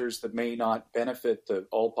factors that may not benefit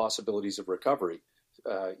all possibilities of recovery,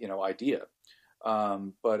 idea.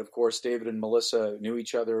 But of course, David and Melissa knew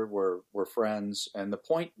each other, were friends, and the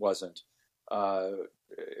point wasn't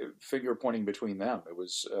finger pointing between them. It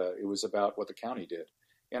was about what the county did.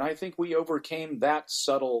 And I think we overcame that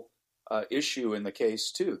subtle issue in the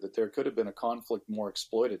case too, that there could have been a conflict more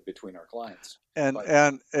exploited between our clients.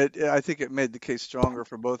 I think it made the case stronger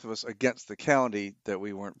for both of us against the county that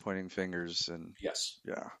we weren't pointing fingers. And yes,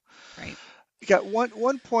 yeah, right. You got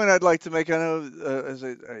one point I'd like to make. I know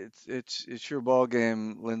it's your ball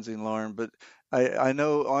game, Lindsay and Lauren, but I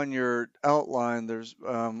know on your outline there's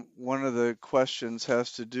one of the questions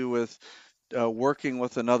has to do with working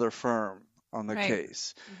with another firm on the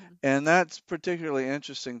case. And that's particularly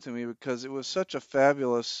interesting to me because it was such a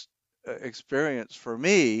fabulous experience for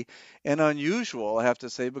me, and unusual, I have to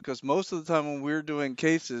say, because most of the time when we're doing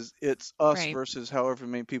cases, it's us versus however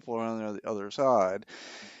many people are on the other side.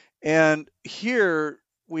 And here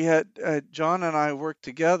we had John and I worked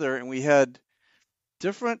together, and we had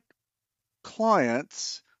different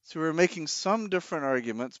clients, so we were making some different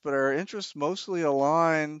arguments, but our interests mostly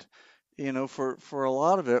aligned, for a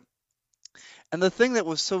lot of it. And the thing that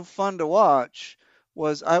was so fun to watch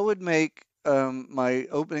was I would make my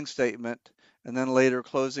opening statement and then later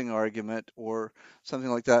closing argument or something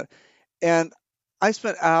like that. And I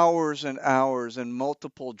spent hours and hours in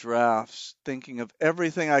multiple drafts thinking of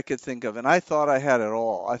everything I could think of. And I thought I had it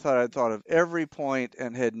all. I thought I'd thought of every point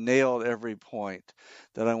and had nailed every point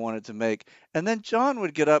that I wanted to make. And then John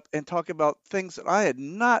would get up and talk about things that I had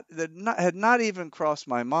not even crossed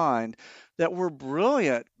my mind, that were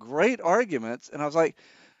brilliant, great arguments. And I was like,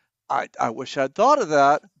 I wish I'd thought of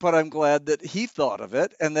that, but I'm glad that he thought of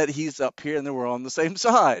it and that he's up here and that we're on the same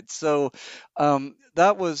side. So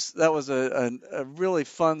that was a really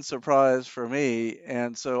fun surprise for me.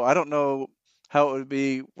 And so I don't know how it would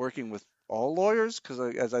be working with all lawyers because,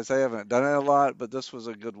 as I say, I haven't done it a lot, but this was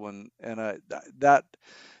a good one. And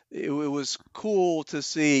it was cool to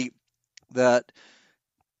see that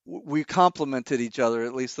we complemented each other,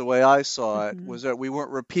 at least the way I saw it, was that we weren't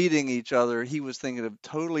repeating each other. He was thinking of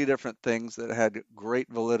totally different things that had great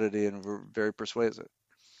validity and were very persuasive.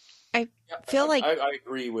 I feel like I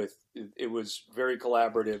agree with it was very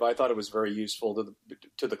collaborative. I thought it was very useful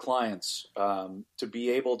to the clients to be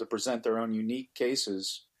able to present their own unique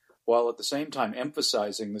cases while at the same time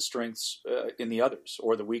emphasizing the strengths in the others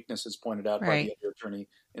or the weaknesses pointed out by the other attorney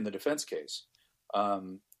in the defense case.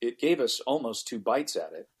 It gave us almost 2 bites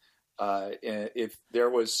at it. If there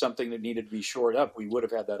was something that needed to be shored up, we would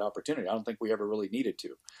have had that opportunity. I don't think we ever really needed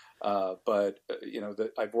to. But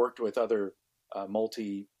I've worked with other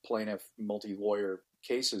multi-plaintiff, multi-lawyer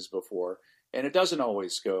cases before, and it doesn't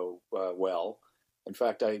always go well. In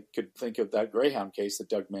fact, I could think of that Greyhound case that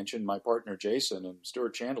Doug mentioned. My partner, Jason, and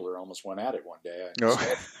Stuart Chandler almost went at it one day. Well,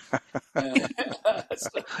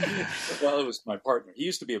 it was my partner. He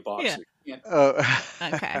used to be a boxer. Yeah.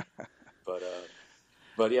 Okay.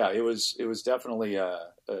 But yeah, it was definitely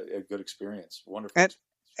a good experience. Wonderful.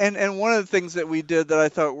 And one of the things that we did that I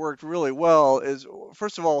thought worked really well is,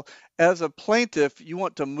 first of all, as a plaintiff, you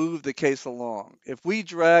want to move the case along. If we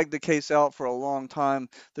drag the case out for a long time,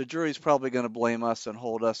 the jury's probably going to blame us and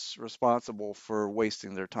hold us responsible for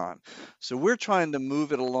wasting their time. So we're trying to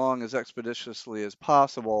move it along as expeditiously as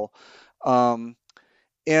possible. And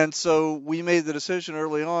so we made the decision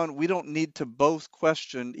early on, we don't need to both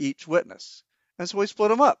question each witness. And so we split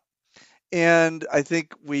them up. And I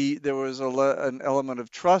think there was an element of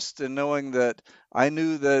trust in knowing that I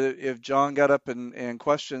knew that if John got up and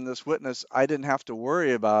questioned this witness, I didn't have to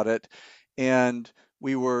worry about it. And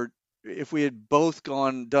if we had both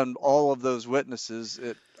done all of those witnesses,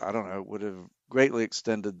 it would have greatly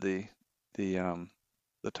extended the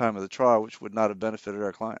time of the trial, which would not have benefited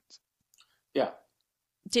our clients. Yeah.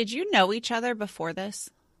 Did you know each other before this?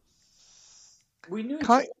 We knew each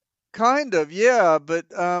other. Kind of, yeah, but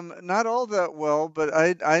not all that well. But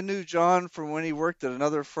I knew John from when he worked at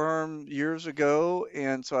another firm years ago,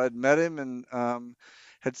 and so I'd met him and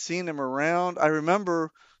had seen him around. I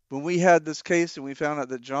remember when we had this case and we found out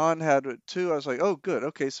that John had it too. I was like, oh, good,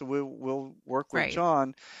 okay, so we'll work with Right.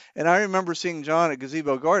 John. And I remember seeing John at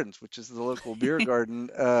Gazebo Gardens, which is the local beer garden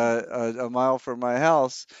a mile from my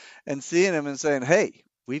house, and seeing him and saying, hey,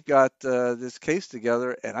 we've got this case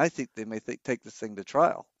together, and I think they may take this thing to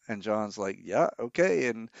trial. And John's like, yeah, okay,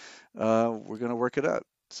 and we're going to work it out.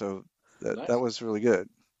 So that Nice. was really good.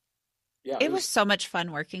 Yeah, it It was was. so much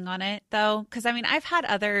fun working on it, though, because I mean, I've had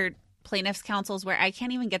other plaintiffs' counsels where I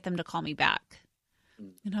can't even get them to call me back.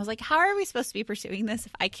 Mm. And I was like, how are we supposed to be pursuing this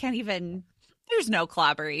if I can't even, there's no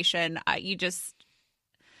collaboration.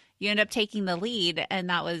 You end up taking the lead. And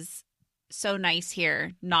that was so nice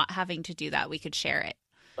here, not having to do that. We could share it.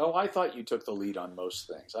 Oh, I thought you took the lead on most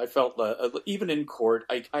things. I felt even in court,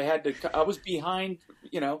 I had to. I was behind.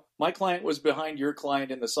 My client was behind your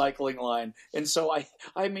client in the cycling line, and so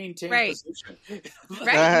I maintained Right. position.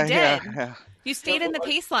 Right. You Yeah, did. yeah. You stayed in the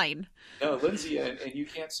pace line. No, Lindsay, and you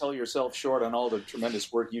can't sell yourself short on all the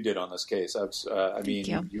tremendous work you did on this case. I Thank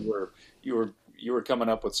you. mean, you were coming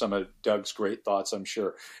up with some of Doug's great thoughts, I'm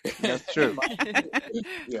sure. That's true.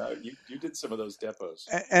 Yeah, you did some of those depots.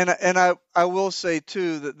 And I will say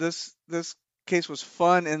too that this case was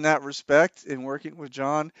fun in that respect in working with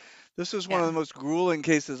John. This was one of Yeah. the most grueling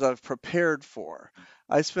cases I've prepared for.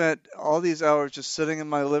 I spent all these hours just sitting in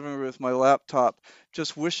my living room with my laptop,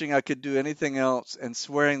 just wishing I could do anything else and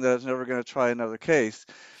swearing that I was never going to try another case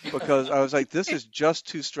because I was like, this is just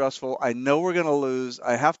too stressful. I know we're going to lose.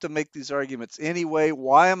 I have to make these arguments anyway.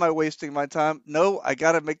 Why am I wasting my time? No, I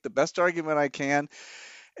got to make the best argument I can.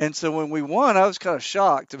 And so when we won, I was kind of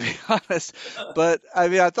shocked, to be honest. But I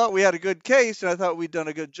mean, I thought we had a good case, and I thought we'd done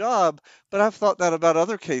a good job. But I've thought that about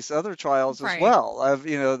other trials as Right. well.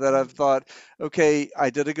 That I've thought, okay,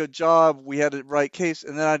 I did a good job. We had a right case,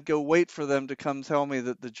 and then I'd go wait for them to come tell me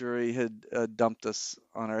that the jury had dumped us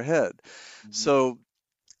on our head. Mhm. So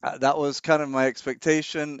that was kind of my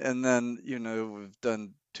expectation. And then, we've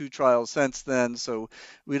done two trials since then, so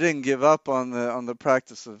we didn't give up on the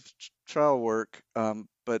practice of trial work.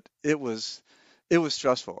 But it was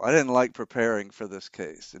stressful. I didn't like preparing for this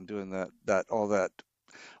case and doing all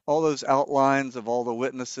those outlines of all the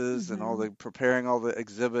witnesses and all Hmm. the preparing all the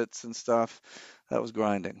exhibits and stuff. That was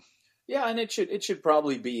grinding. Yeah, and it should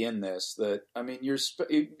probably be in this that I mean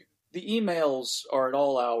the emails are at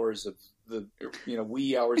all hours of the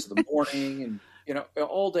wee hours of the morning and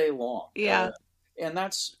all day long. Yeah. And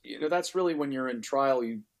that's really when you're in trial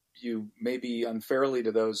you maybe unfairly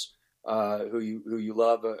to those who you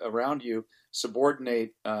love around you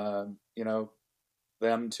subordinate them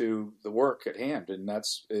to the work at hand, and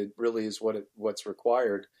it really is what's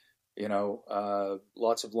required.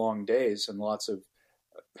 Lots of long days and lots of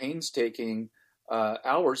painstaking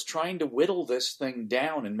hours trying to whittle this thing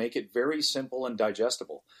down and make it very simple and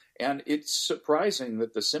digestible. And it's surprising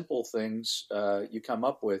that the simple things you come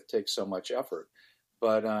up with take so much effort.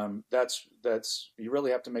 But that's you really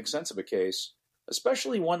have to make sense of a case,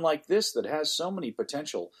 especially one like this that has so many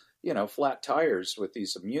potential, flat tires with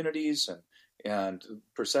these immunities and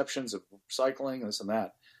perceptions of cycling, this and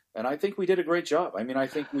that. And I think we did a great job. I mean, I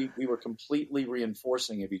think we were completely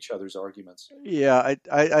reinforcing of each other's arguments. Yeah,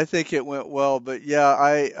 I think it went well, but yeah,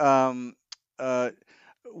 uh,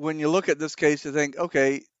 when you look at this case, you think,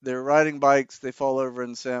 okay, they're riding bikes, they fall over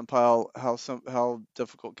in the sand pile. How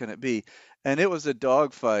difficult can it be? And it was a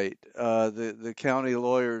dogfight. The county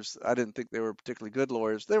lawyers, I didn't think they were particularly good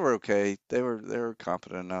lawyers. They were okay. They were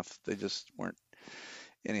competent enough. They just weren't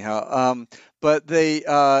anyhow. But they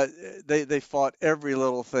fought every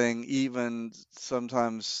little thing, even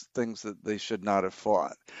sometimes things that they should not have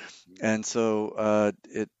fought. And so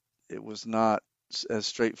it was not as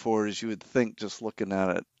straightforward as you would think just looking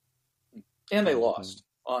at it. And they Mhm. lost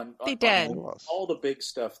on They And they did. lost. all the big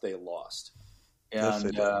stuff. They lost. Yes, they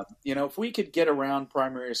And did. if we could get around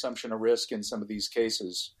primary assumption of risk in some of these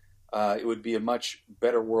cases, it would be a much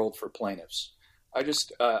better world for plaintiffs. I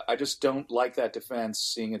just don't like that defense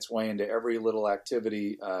seeing its way into every little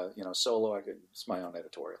activity. Solo. It's my own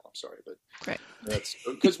editorial. I'm sorry, but Right. that's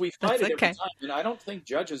because we fight That's it every okay. time, and I don't think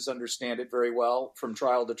judges understand it very well from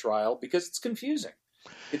trial to trial because it's confusing.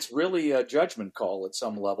 It's really a judgment call at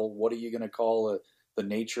some level. What are you going to call the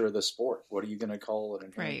nature of the sport? What are you going to call an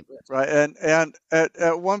inherent Right. risk? Right. And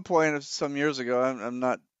at one point some years ago, I'm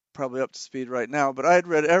not probably up to speed right now, but I had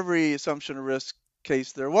read every assumption of risk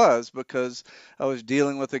case there was because I was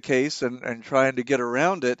dealing with a case and trying to get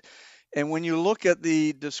around it. And when you look at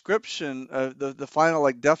the description of the final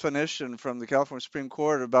like definition from the California Supreme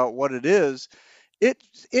Court about what it is,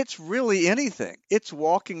 it's really anything. It's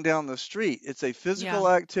walking down the street. It's a Yeah. physical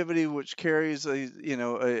activity which carries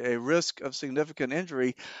a risk of significant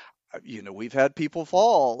injury. We've had people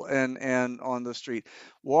fall and on the street,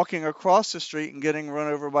 walking across the street and getting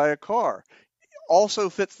run over by a car also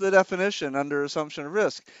fits the definition under assumption of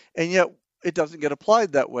risk. And yet it doesn't get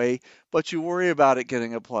applied that way, but you worry about it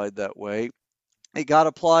getting applied that way. It got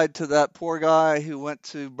applied to that poor guy who went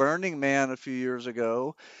to Burning Man a few years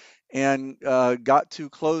ago and got too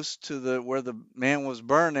close to the where the man was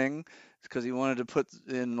burning because he wanted to put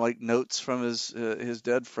in like notes from his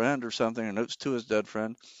dead friend or something, or notes to his dead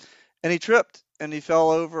friend, and he tripped and he fell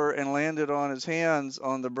over and landed on his hands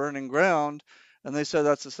on the burning ground, and they said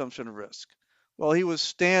that's assumption of risk. Well, he was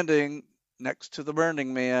standing next to the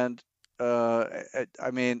Burning Man. I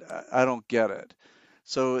don't get it.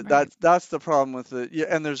 So Right. that's the problem with it. Yeah,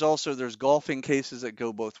 and there's golfing cases that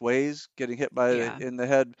go both ways. Getting hit Yeah. in the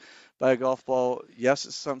head by a golf ball, yes,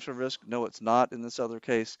 it's assumption of risk. No, it's not in this other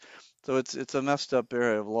case. So it's a messed up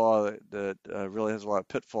area of law that really has a lot of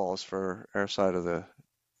pitfalls for our side of the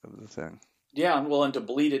thing. Yeah, well, and to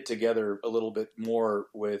bleed it together a little bit more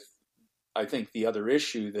with, I think, the other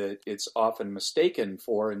issue that it's often mistaken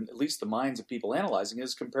for, in at least the minds of people analyzing,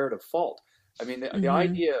 is comparative fault. I mean, the Mm-hmm.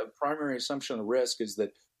 idea of primary assumption of risk is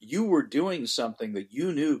that you were doing something that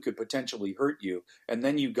you knew could potentially hurt you, and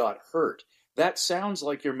then you got hurt. That sounds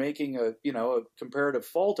like you're making a comparative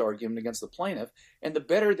fault argument against the plaintiff, and the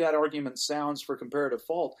better that argument sounds for comparative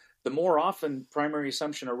fault, the more often primary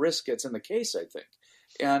assumption of risk gets in the case, I think.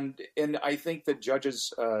 And I think that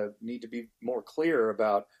judges need to be more clear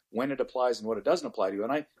about when it applies and what it doesn't apply to.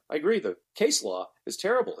 And I agree, the case law is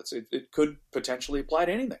terrible. It could potentially apply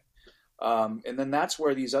to anything. And then that's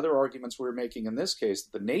where these other arguments we're making in this case,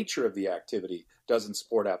 the nature of the activity doesn't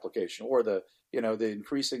support application, or the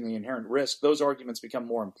increasing the inherent risk, those arguments become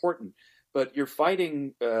more important. But you're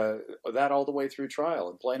fighting that all the way through trial,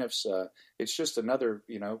 and plaintiffs, it's just another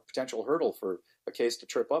potential hurdle for a case to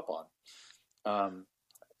trip up on.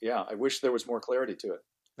 Yeah, I wish there was more clarity to it.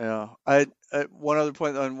 Yeah, I one other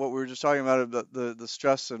point on what we were just talking about the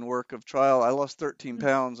stress and work of trial. I lost 13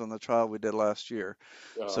 pounds on the trial we did last year,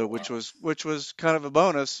 Oh, so wow. which was kind of a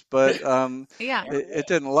bonus, but Yeah. it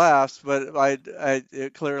didn't last. But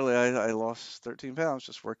clearly I lost 13 pounds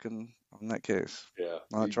just working on that case, Yeah.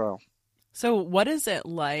 on that trial. So what is it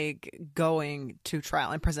like going to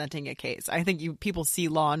trial and presenting a case? I think people see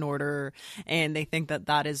Law and Order and they think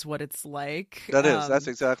that is what it's like. That's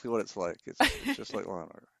exactly what it's like. It's just like Law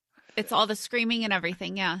and Order. It's all the screaming and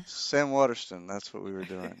everything. Yeah. Sam Waterston, that's what we were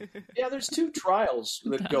doing. Yeah, there's two trials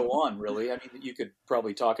that go on, really. I mean, you could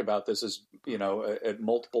probably talk about this as, at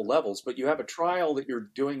multiple levels, but you have a trial that you're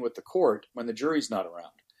doing with the court when the jury's not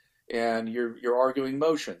around. And you're arguing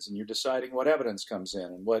motions, and you're deciding what evidence comes in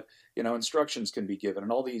and what instructions can be given,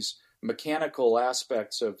 and all these mechanical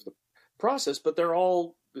aspects of the process. But they're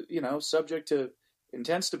all subject to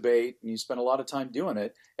intense debate, and you spend a lot of time doing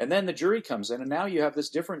it. And then the jury comes in, and now you have this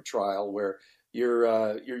different trial where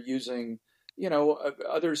you're using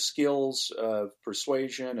other skills of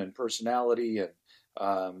persuasion and personality,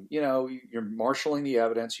 and you're marshaling the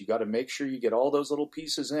evidence. You got to make sure you get all those little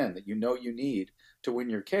pieces in that you need to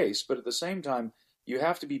win your case. But at the same time, you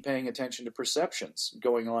have to be paying attention to perceptions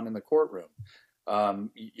going on in the courtroom.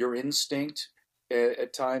 Your instinct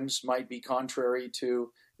at times might be contrary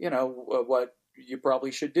to what you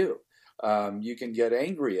probably should do. You can get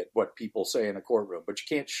angry at what people say in a courtroom, but you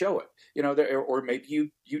can't show it. Or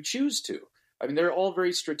maybe you choose to. I mean, they're all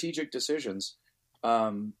very strategic decisions,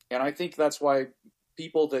 and I think that's why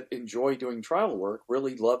people that enjoy doing trial work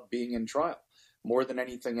really love being in trial more than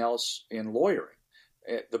anything else in lawyering.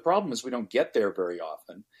 The problem is we don't get there very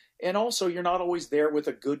often. And also, you're not always there with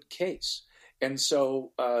a good case. And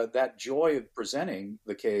so that joy of presenting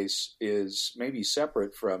the case is maybe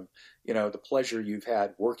separate from, the pleasure you've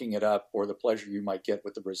had working it up, or the pleasure you might get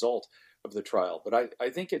with the result of the trial. But I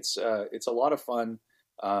think it's a lot of fun.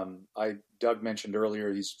 Doug mentioned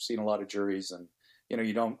earlier he's seen a lot of juries, and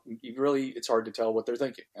it's hard to tell what they're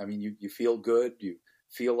thinking. I mean, you feel good, you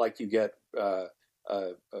feel like you get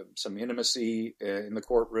some intimacy in the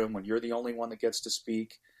courtroom when you're the only one that gets to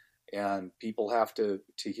speak, and people have to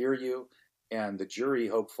hear you, and the jury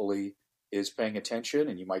hopefully is paying attention,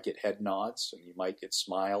 and you might get head nods, and you might get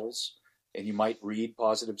smiles, and you might read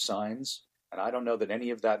positive signs. And I don't know that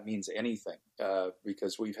any of that means anything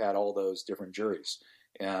because we've had all those different juries,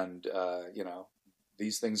 and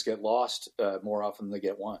these things get lost more often than they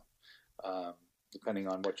get won, depending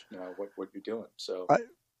on what you're doing. So.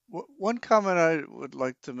 One comment I would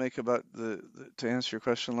like to make about to answer your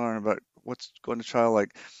question, Lauren, about what's going to trial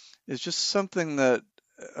like, is just something that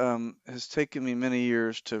has taken me many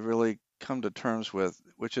years to really come to terms with,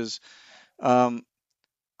 which is um,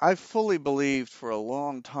 I fully believed for a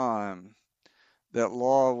long time that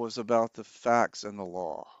law was about the facts and the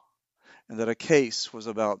law, and that a case was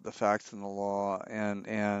about the facts and the law,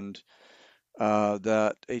 and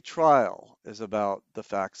that a trial is about the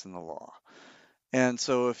facts and the law. And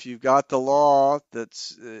so if you've got the law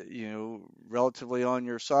that's relatively on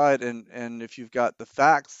your side, and if you've got the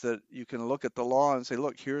facts that you can look at the law and say,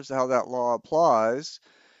 look, here's how that law applies,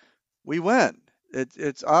 we win.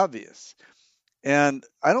 It's obvious. And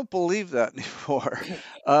I don't believe that anymore.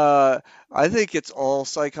 I think it's all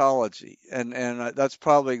psychology, and that's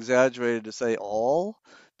probably exaggerated to say all,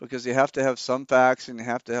 because you have to have some facts and you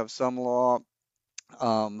have to have some law.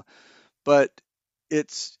 Um, but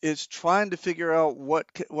it's trying to figure out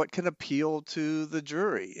what can appeal to the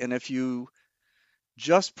jury. And if you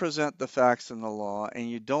just present the facts in the law and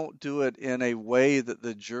you don't do it in a way that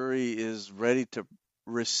the jury is ready to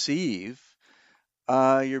receive,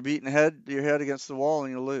 you're beating your head against the wall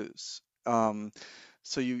and you lose.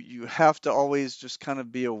 So you have to always just kind of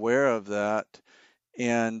be aware of that,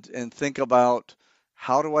 and think about,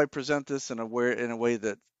 how do I present this in a way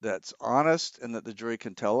that's honest and that the jury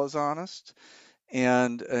can tell is honest,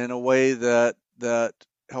 and in a way that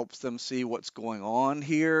helps them see what's going on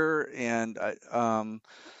here. And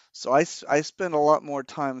I spend a lot more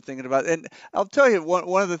time thinking about it. And I'll tell you,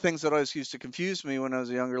 one of the things that always used to confuse me when I was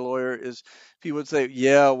a younger lawyer is people would say,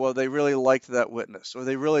 yeah, well, they really liked that witness, or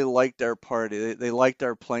they really liked our party, they liked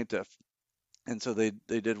our plaintiff, and so they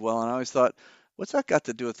did well. And I always thought, what's that got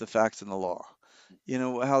to do with the facts and the law?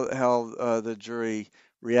 How the jury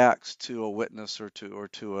reacts to a witness, or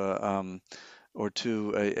to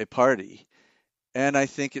a party. And I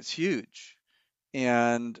think it's huge.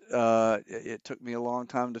 And it took me a long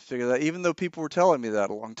time to figure that, even though people were telling me that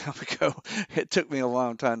a long time ago. It took me a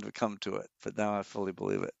long time to come to it, but now I fully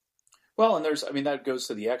believe it. Well, and I mean, that goes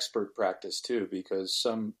to the expert practice too, because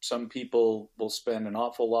some people will spend an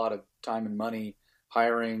awful lot of time and money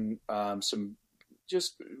hiring some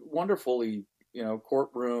just wonderfully,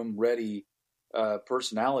 courtroom ready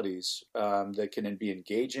personalities that can be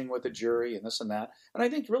engaging with the jury and this and that. And I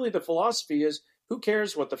think really the philosophy is, who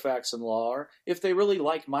cares what the facts and law are? If they really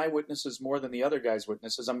like my witnesses more than the other guy's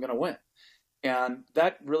witnesses, I'm going to win. And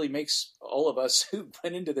that really makes all of us who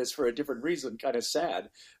went into this for a different reason kind of sad.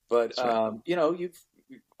 But That's right. you've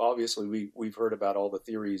obviously we've heard about all the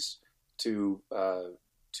theories to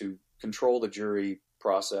control the jury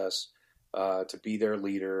process, to be their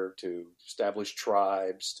leader, to establish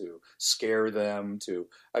tribes, to scare them.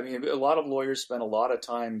 I mean, a lot of lawyers spend a lot of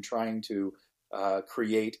time trying to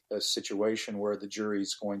create a situation where the jury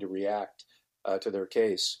is going to react to their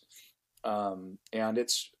case. And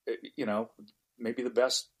it's, maybe the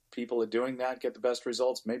best people at doing that get the best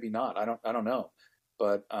results. Maybe not. I don't know.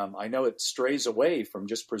 But I know it strays away from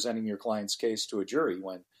just presenting your client's case to a jury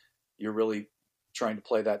when you're really trying to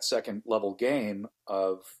play that second level game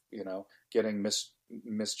of, getting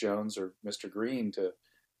Miss Jones or Mr. Green to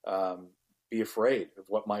be afraid of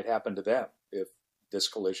what might happen to them if this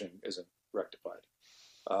collision isn't rectified.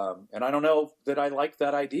 And I don't know that I like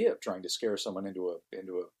that idea of trying to scare someone into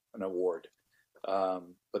an award.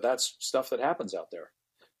 But that's stuff that happens out there.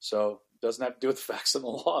 So it doesn't have to do with the facts and the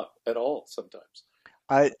law at all sometimes.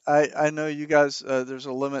 I know you guys, there's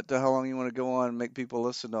a limit to how long you want to go on and make people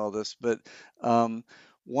listen to all this, but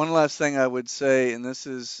one last thing I would say, and this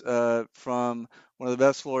is from one of the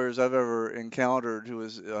best lawyers I've ever encountered, who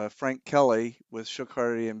is Frank Kelly with Shook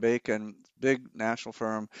Hardy and Bacon, big national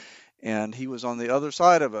firm. And he was on the other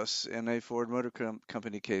side of us in a Ford Motor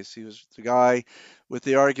Company case. He was the guy with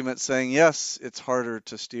the argument saying, yes, it's harder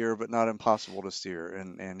to steer, but not impossible to steer.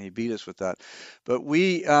 And he beat us with that. But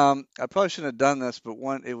I probably shouldn't have done this, but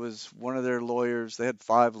it was one of their lawyers. They had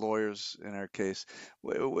 5 lawyers in our case.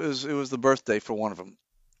 It was the birthday for one of them.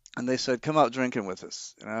 And they said, come out drinking with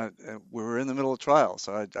us. And we were in the middle of trial,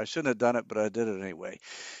 so I shouldn't have done it, but I did it anyway.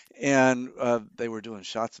 And they were doing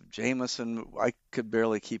shots of Jameson. I could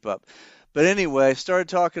barely keep up. But anyway, I started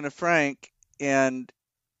talking to Frank, and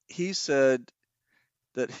he said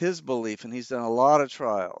that his belief, and he's done a lot of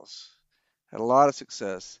trials, had a lot of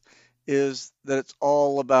success, is that it's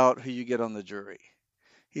all about who you get on the jury.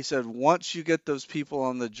 He said, once you get those people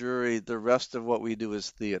on the jury, the rest of what we do is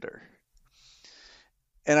theater.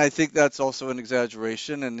 And I think that's also an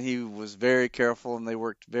exaggeration, and he was very careful, and they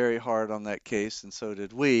worked very hard on that case, and so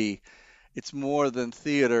did we. It's more than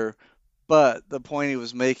theater, but the point he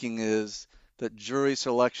was making is that jury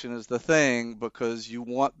selection is the thing because you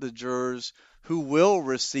want the jurors who will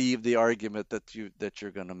receive the argument that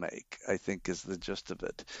you're going to make, I think is the gist of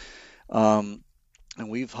it. And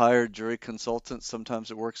we've hired jury consultants.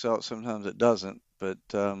 Sometimes it works out, sometimes it doesn't. But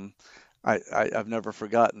I've never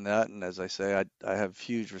forgotten that. And as I say, I have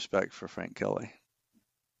huge respect for Frank Kelly.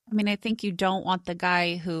 I mean, I think you don't want the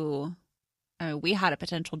guy who we had a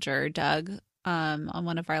potential juror, Doug, on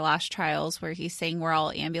one of our last trials where he's saying we're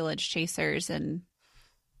all ambulance chasers and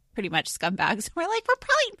pretty much scumbags. We're like,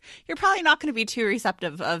 you're probably not going to be too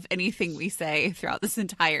receptive of anything we say throughout this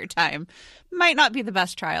entire time. Might not be the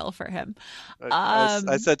best trial for him.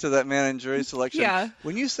 I said to that man in jury selection,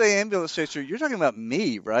 when you say ambulance chaser, you're talking about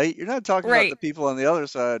me, right? You're not talking about the people on the other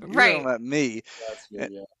side. You're talking about me.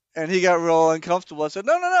 And he got real uncomfortable. I said,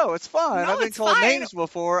 no, it's fine. I've been called names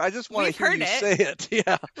before. I just want to hear you say it.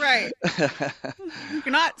 Yeah. Right.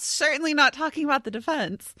 You're certainly not talking about the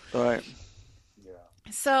defense. Right.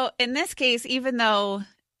 So in this case, even though,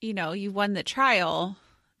 you won the trial,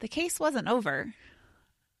 the case wasn't over,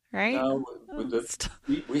 right? No,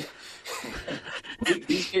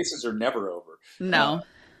 these cases are never over. No.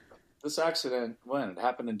 This accident, when? It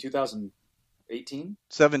happened in 2018?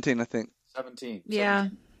 17, I think. 17. Yeah.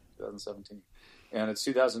 2017. And it's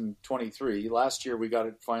 2023. Last year we got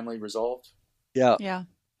it finally resolved. Yeah. Yeah.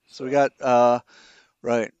 So we got,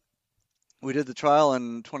 right. We did the trial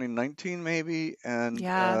in 2019 maybe, and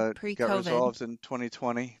pre-COVID. got resolved in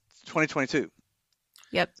 2022.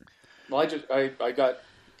 Yep. Well, I got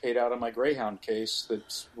paid out on my Greyhound case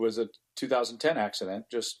that was a 2010 accident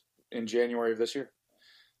just in January of this year.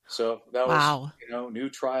 So that was, new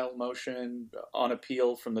trial motion on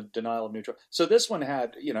appeal from the denial of new trial. So this one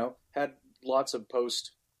had lots of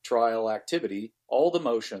post-trial activity, all the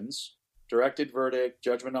motions, directed verdict,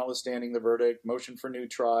 judgment notwithstanding the verdict, motion for new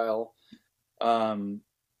trial.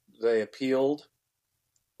 They appealed.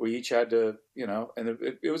 We each had to, and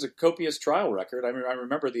it was a copious trial record. I mean, I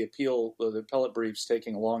remember the appellate briefs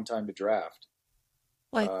taking a long time to draft.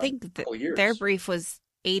 Well, I think their brief was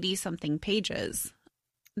 80-something pages,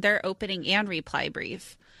 their opening and reply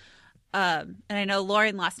brief. And I know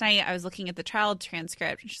Lauren, last night I was looking at the trial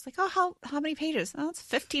transcript and she's like, oh, how many pages? Oh, it's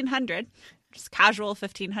 1,500, just casual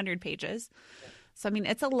 1,500 pages. So, I mean,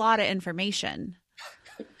 it's a lot of information.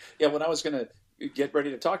 Yeah, when I was going to get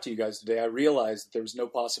ready to talk to you guys today, I realized that there was no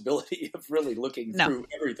possibility of really looking through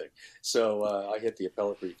everything. So I hit the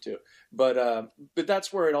appellate brief too. But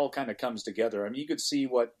that's where it all kind of comes together. I mean, you could see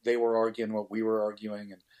what they were arguing, what we were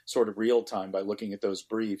arguing, and sort of real time by looking at those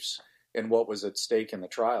briefs and what was at stake in the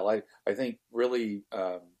trial. I think really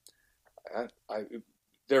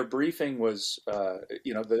their briefing was,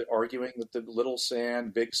 the arguing that the little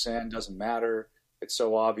sand, big sand doesn't matter. It's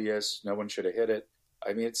so obvious. No one should have hit it.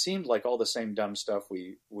 I mean, it seemed like all the same dumb stuff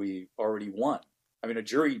we already won. I mean, a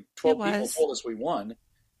jury, 12 people told us we won,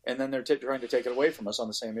 and then they're trying to take it away from us on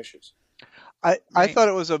the same issues. I thought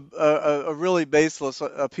it was a really baseless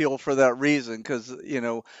appeal for that reason, because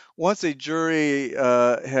once a jury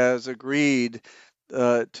has agreed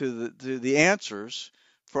to the answers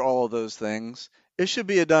for all of those things, it should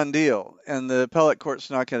be a done deal, and the appellate court's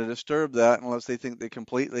not going to disturb that unless they think they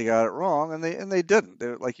completely got it wrong, and they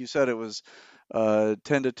didn't. Like you said, it was 10-2,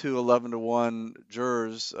 11-1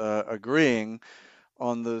 jurors agreeing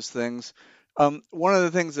on those things. One of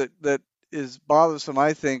the things that is bothersome,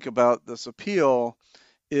 I think, about this appeal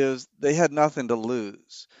is they had nothing to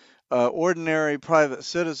lose. Ordinary private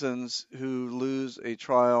citizens who lose a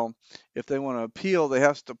trial, if they want to appeal, they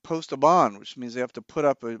have to post a bond, which means they have to put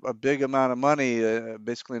up a big amount of money,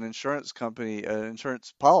 basically an insurance company,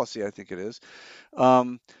 insurance policy, I think it is,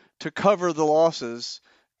 to cover the losses.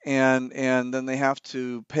 And then they have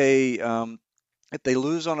to pay, if they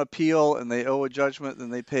lose on appeal and they owe a judgment, then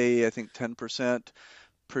they pay, I think, 10%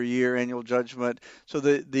 per year annual judgment. So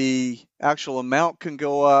the actual amount can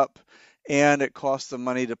go up, and it costs them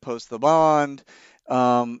money to post the bond.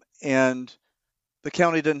 And the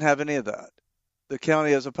county didn't have any of that. The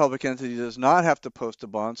county as a public entity does not have to post a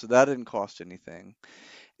bond, so that didn't cost anything.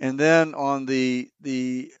 And then on the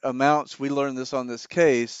amounts, we learned this on this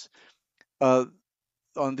case,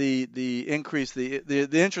 on the increase, the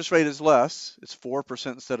interest rate is less. It's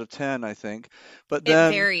 4% instead of 10, I think. But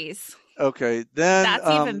then it varies. Okay, then that's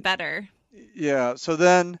even better. Yeah. So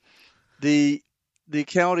then the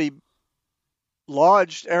county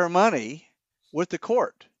lodged our money with the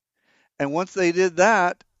court, and once they did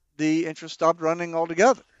that, the interest stopped running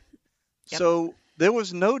altogether. Yep. So there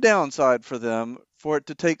was no downside for them for it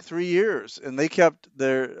to take 3 years, and they kept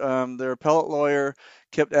their appellate lawyer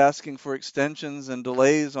kept asking for extensions and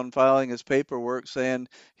delays on filing his paperwork, saying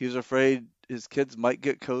he was afraid his kids might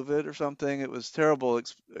get COVID or something. It was terrible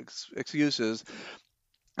excuses,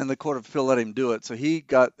 and the Court of Appeal let him do it. So he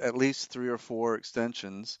got at least 3 or 4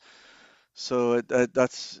 extensions. So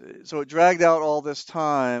it dragged out all this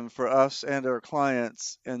time for us and our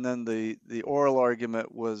clients, and then the oral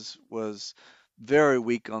argument was very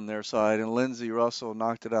weak on their side, and Lindsay Russell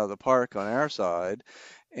knocked it out of the park on our side,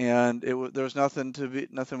 and there's nothing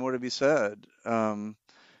more to be said.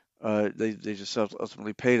 They just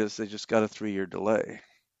ultimately paid us. They just got a 3-year delay.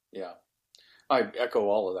 Yeah. I echo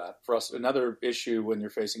all of that. For us, another issue when you're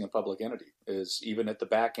facing a public entity is even at the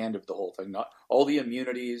back end of the whole thing, not all the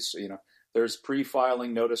immunities, there's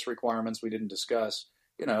pre-filing notice requirements we didn't discuss,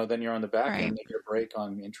 then you're on the back end, take your break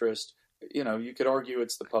on interest. You could argue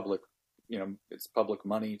it's the public, it's public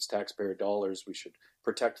money, it's taxpayer dollars. We should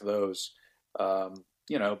protect those.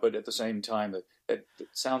 But at the same time, it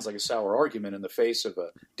sounds like a sour argument in the face of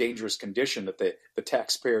a dangerous condition that the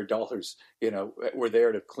taxpayer dollars, were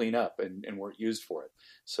there to clean up and weren't used for it.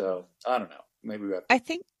 So I don't know. Maybe we have to... I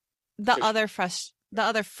think the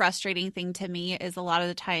other frustrating thing to me is a lot of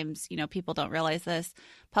the times, people don't realize this.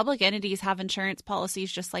 Public entities have insurance policies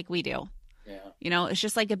just like we do. Yeah. It's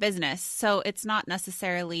just like a business. So it's not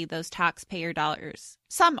necessarily those taxpayer dollars.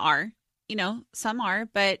 Some are,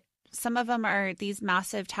 but some of them are these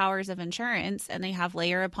massive towers of insurance, and they have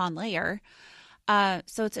layer upon layer.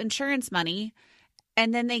 So it's insurance money,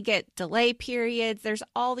 and then they get delay periods. There's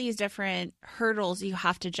all these different hurdles you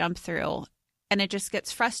have to jump through, and it just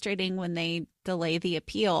gets frustrating when they delay the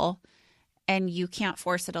appeal and you can't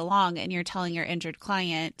force it along, and you're telling your injured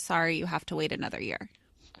client, sorry, you have to wait another year.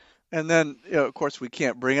 And then, of course, we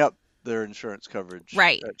can't bring up their insurance coverage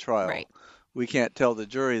at trial. Right. We can't tell the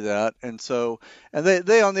jury that. And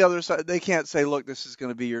they on the other side, they can't say, look, this is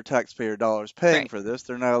going to be your taxpayer dollars paying for this.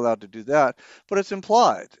 They're not allowed to do that. But it's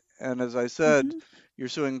implied. And as I said, you're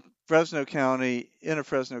suing Fresno County in a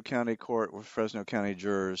Fresno County court with Fresno County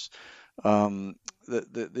jurors.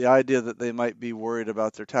 The idea that they might be worried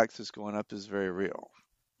about their taxes going up is very real.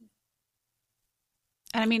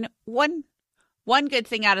 And I mean, one good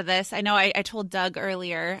thing out of this, I know I told Doug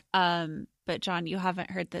earlier, but John, you haven't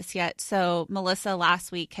heard this yet. So Melissa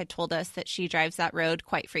last week had told us that she drives that road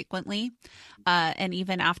quite frequently. And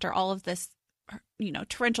even after all of this,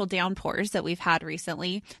 torrential downpours that we've had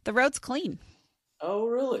recently, the road's clean. Oh,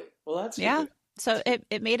 really? Well, that's good. So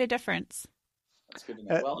it made a difference. That's good to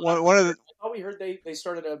know. I thought we heard they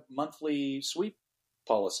started a monthly sweep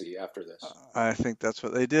policy after this. I think that's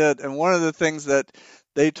what they did. And one of the things that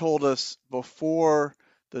they told us before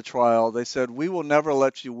the trial, they said, we will never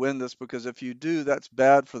let you win this, because if you do, that's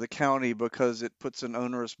bad for the county, because it puts an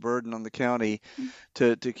onerous burden on the county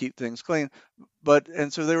to keep things clean.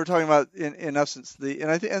 And so they were talking about in essence they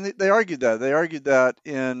argued that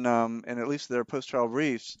in at least their post-trial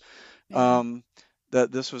briefs,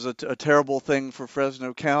 that this was a terrible thing for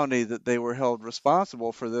Fresno County, that they were held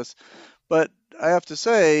responsible for this. But I have to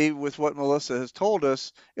say, with what Melissa has told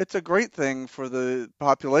us, it's a great thing for the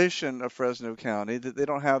population of Fresno County that they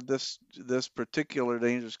don't have this particular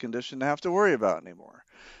dangerous condition to have to worry about anymore.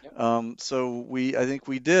 Yep. So I think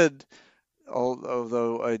we did,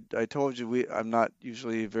 although I told you I'm not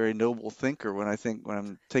usually a very noble thinker when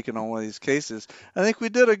I'm taking on one of these cases. I think we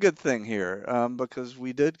did a good thing here, because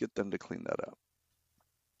we did get them to clean that up.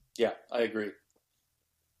 Yeah, I agree.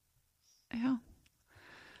 Yeah.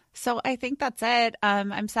 So I think that's it.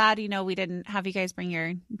 I'm sad, we didn't have you guys bring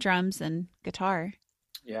your drums and guitar.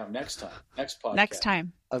 Yeah, next podcast. Next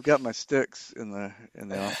time. I've got my sticks in the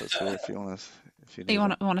office here if you want to. You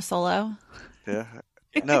want a solo? Yeah.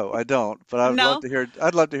 No, I don't. But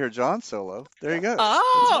I'd love to hear John's solo. There you go.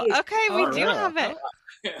 Oh, okay. We do have it.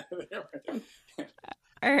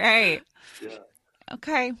 All right. Yeah.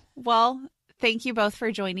 Okay. Well, thank you both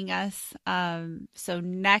for joining us. So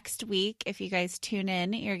next week, if you guys tune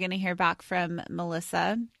in, you're going to hear back from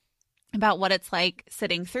Melissa about what it's like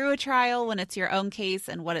sitting through a trial when it's your own case,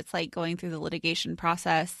 and what it's like going through the litigation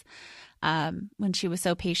process, when she was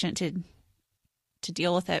so patient to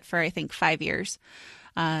deal with it for, I think, 5 years.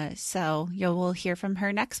 So we'll hear from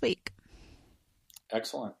her next week.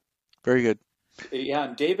 Excellent. Very good. Yeah,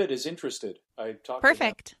 and David is interested. I talked.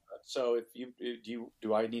 Perfect. So if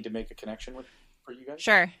do I need to make a connection for you guys?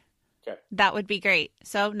 Sure. Okay. That would be great.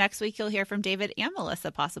 So next week you'll hear from David and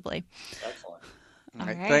Melissa possibly. Excellent. All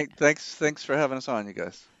right. Thanks for having us on, you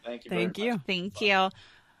guys. Thank you. Thank you. All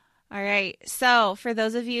right. So for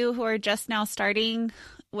those of you who are just now starting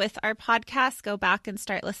with our podcast, go back and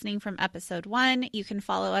start listening from episode 1. You can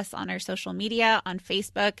follow us on our social media. On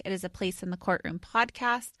Facebook, it is A Place in the Courtroom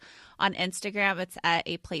podcast. On Instagram, it's at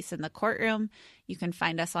A Place in the Courtroom. You can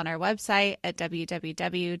find us on our website at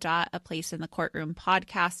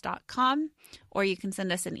www.aplaceinthecourtroompodcast.com, or you can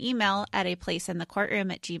send us an email at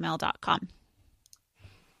aplaceinthecourtroom@gmail.com.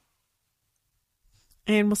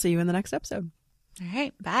 And we'll see you in the next episode. All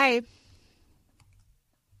right. Bye.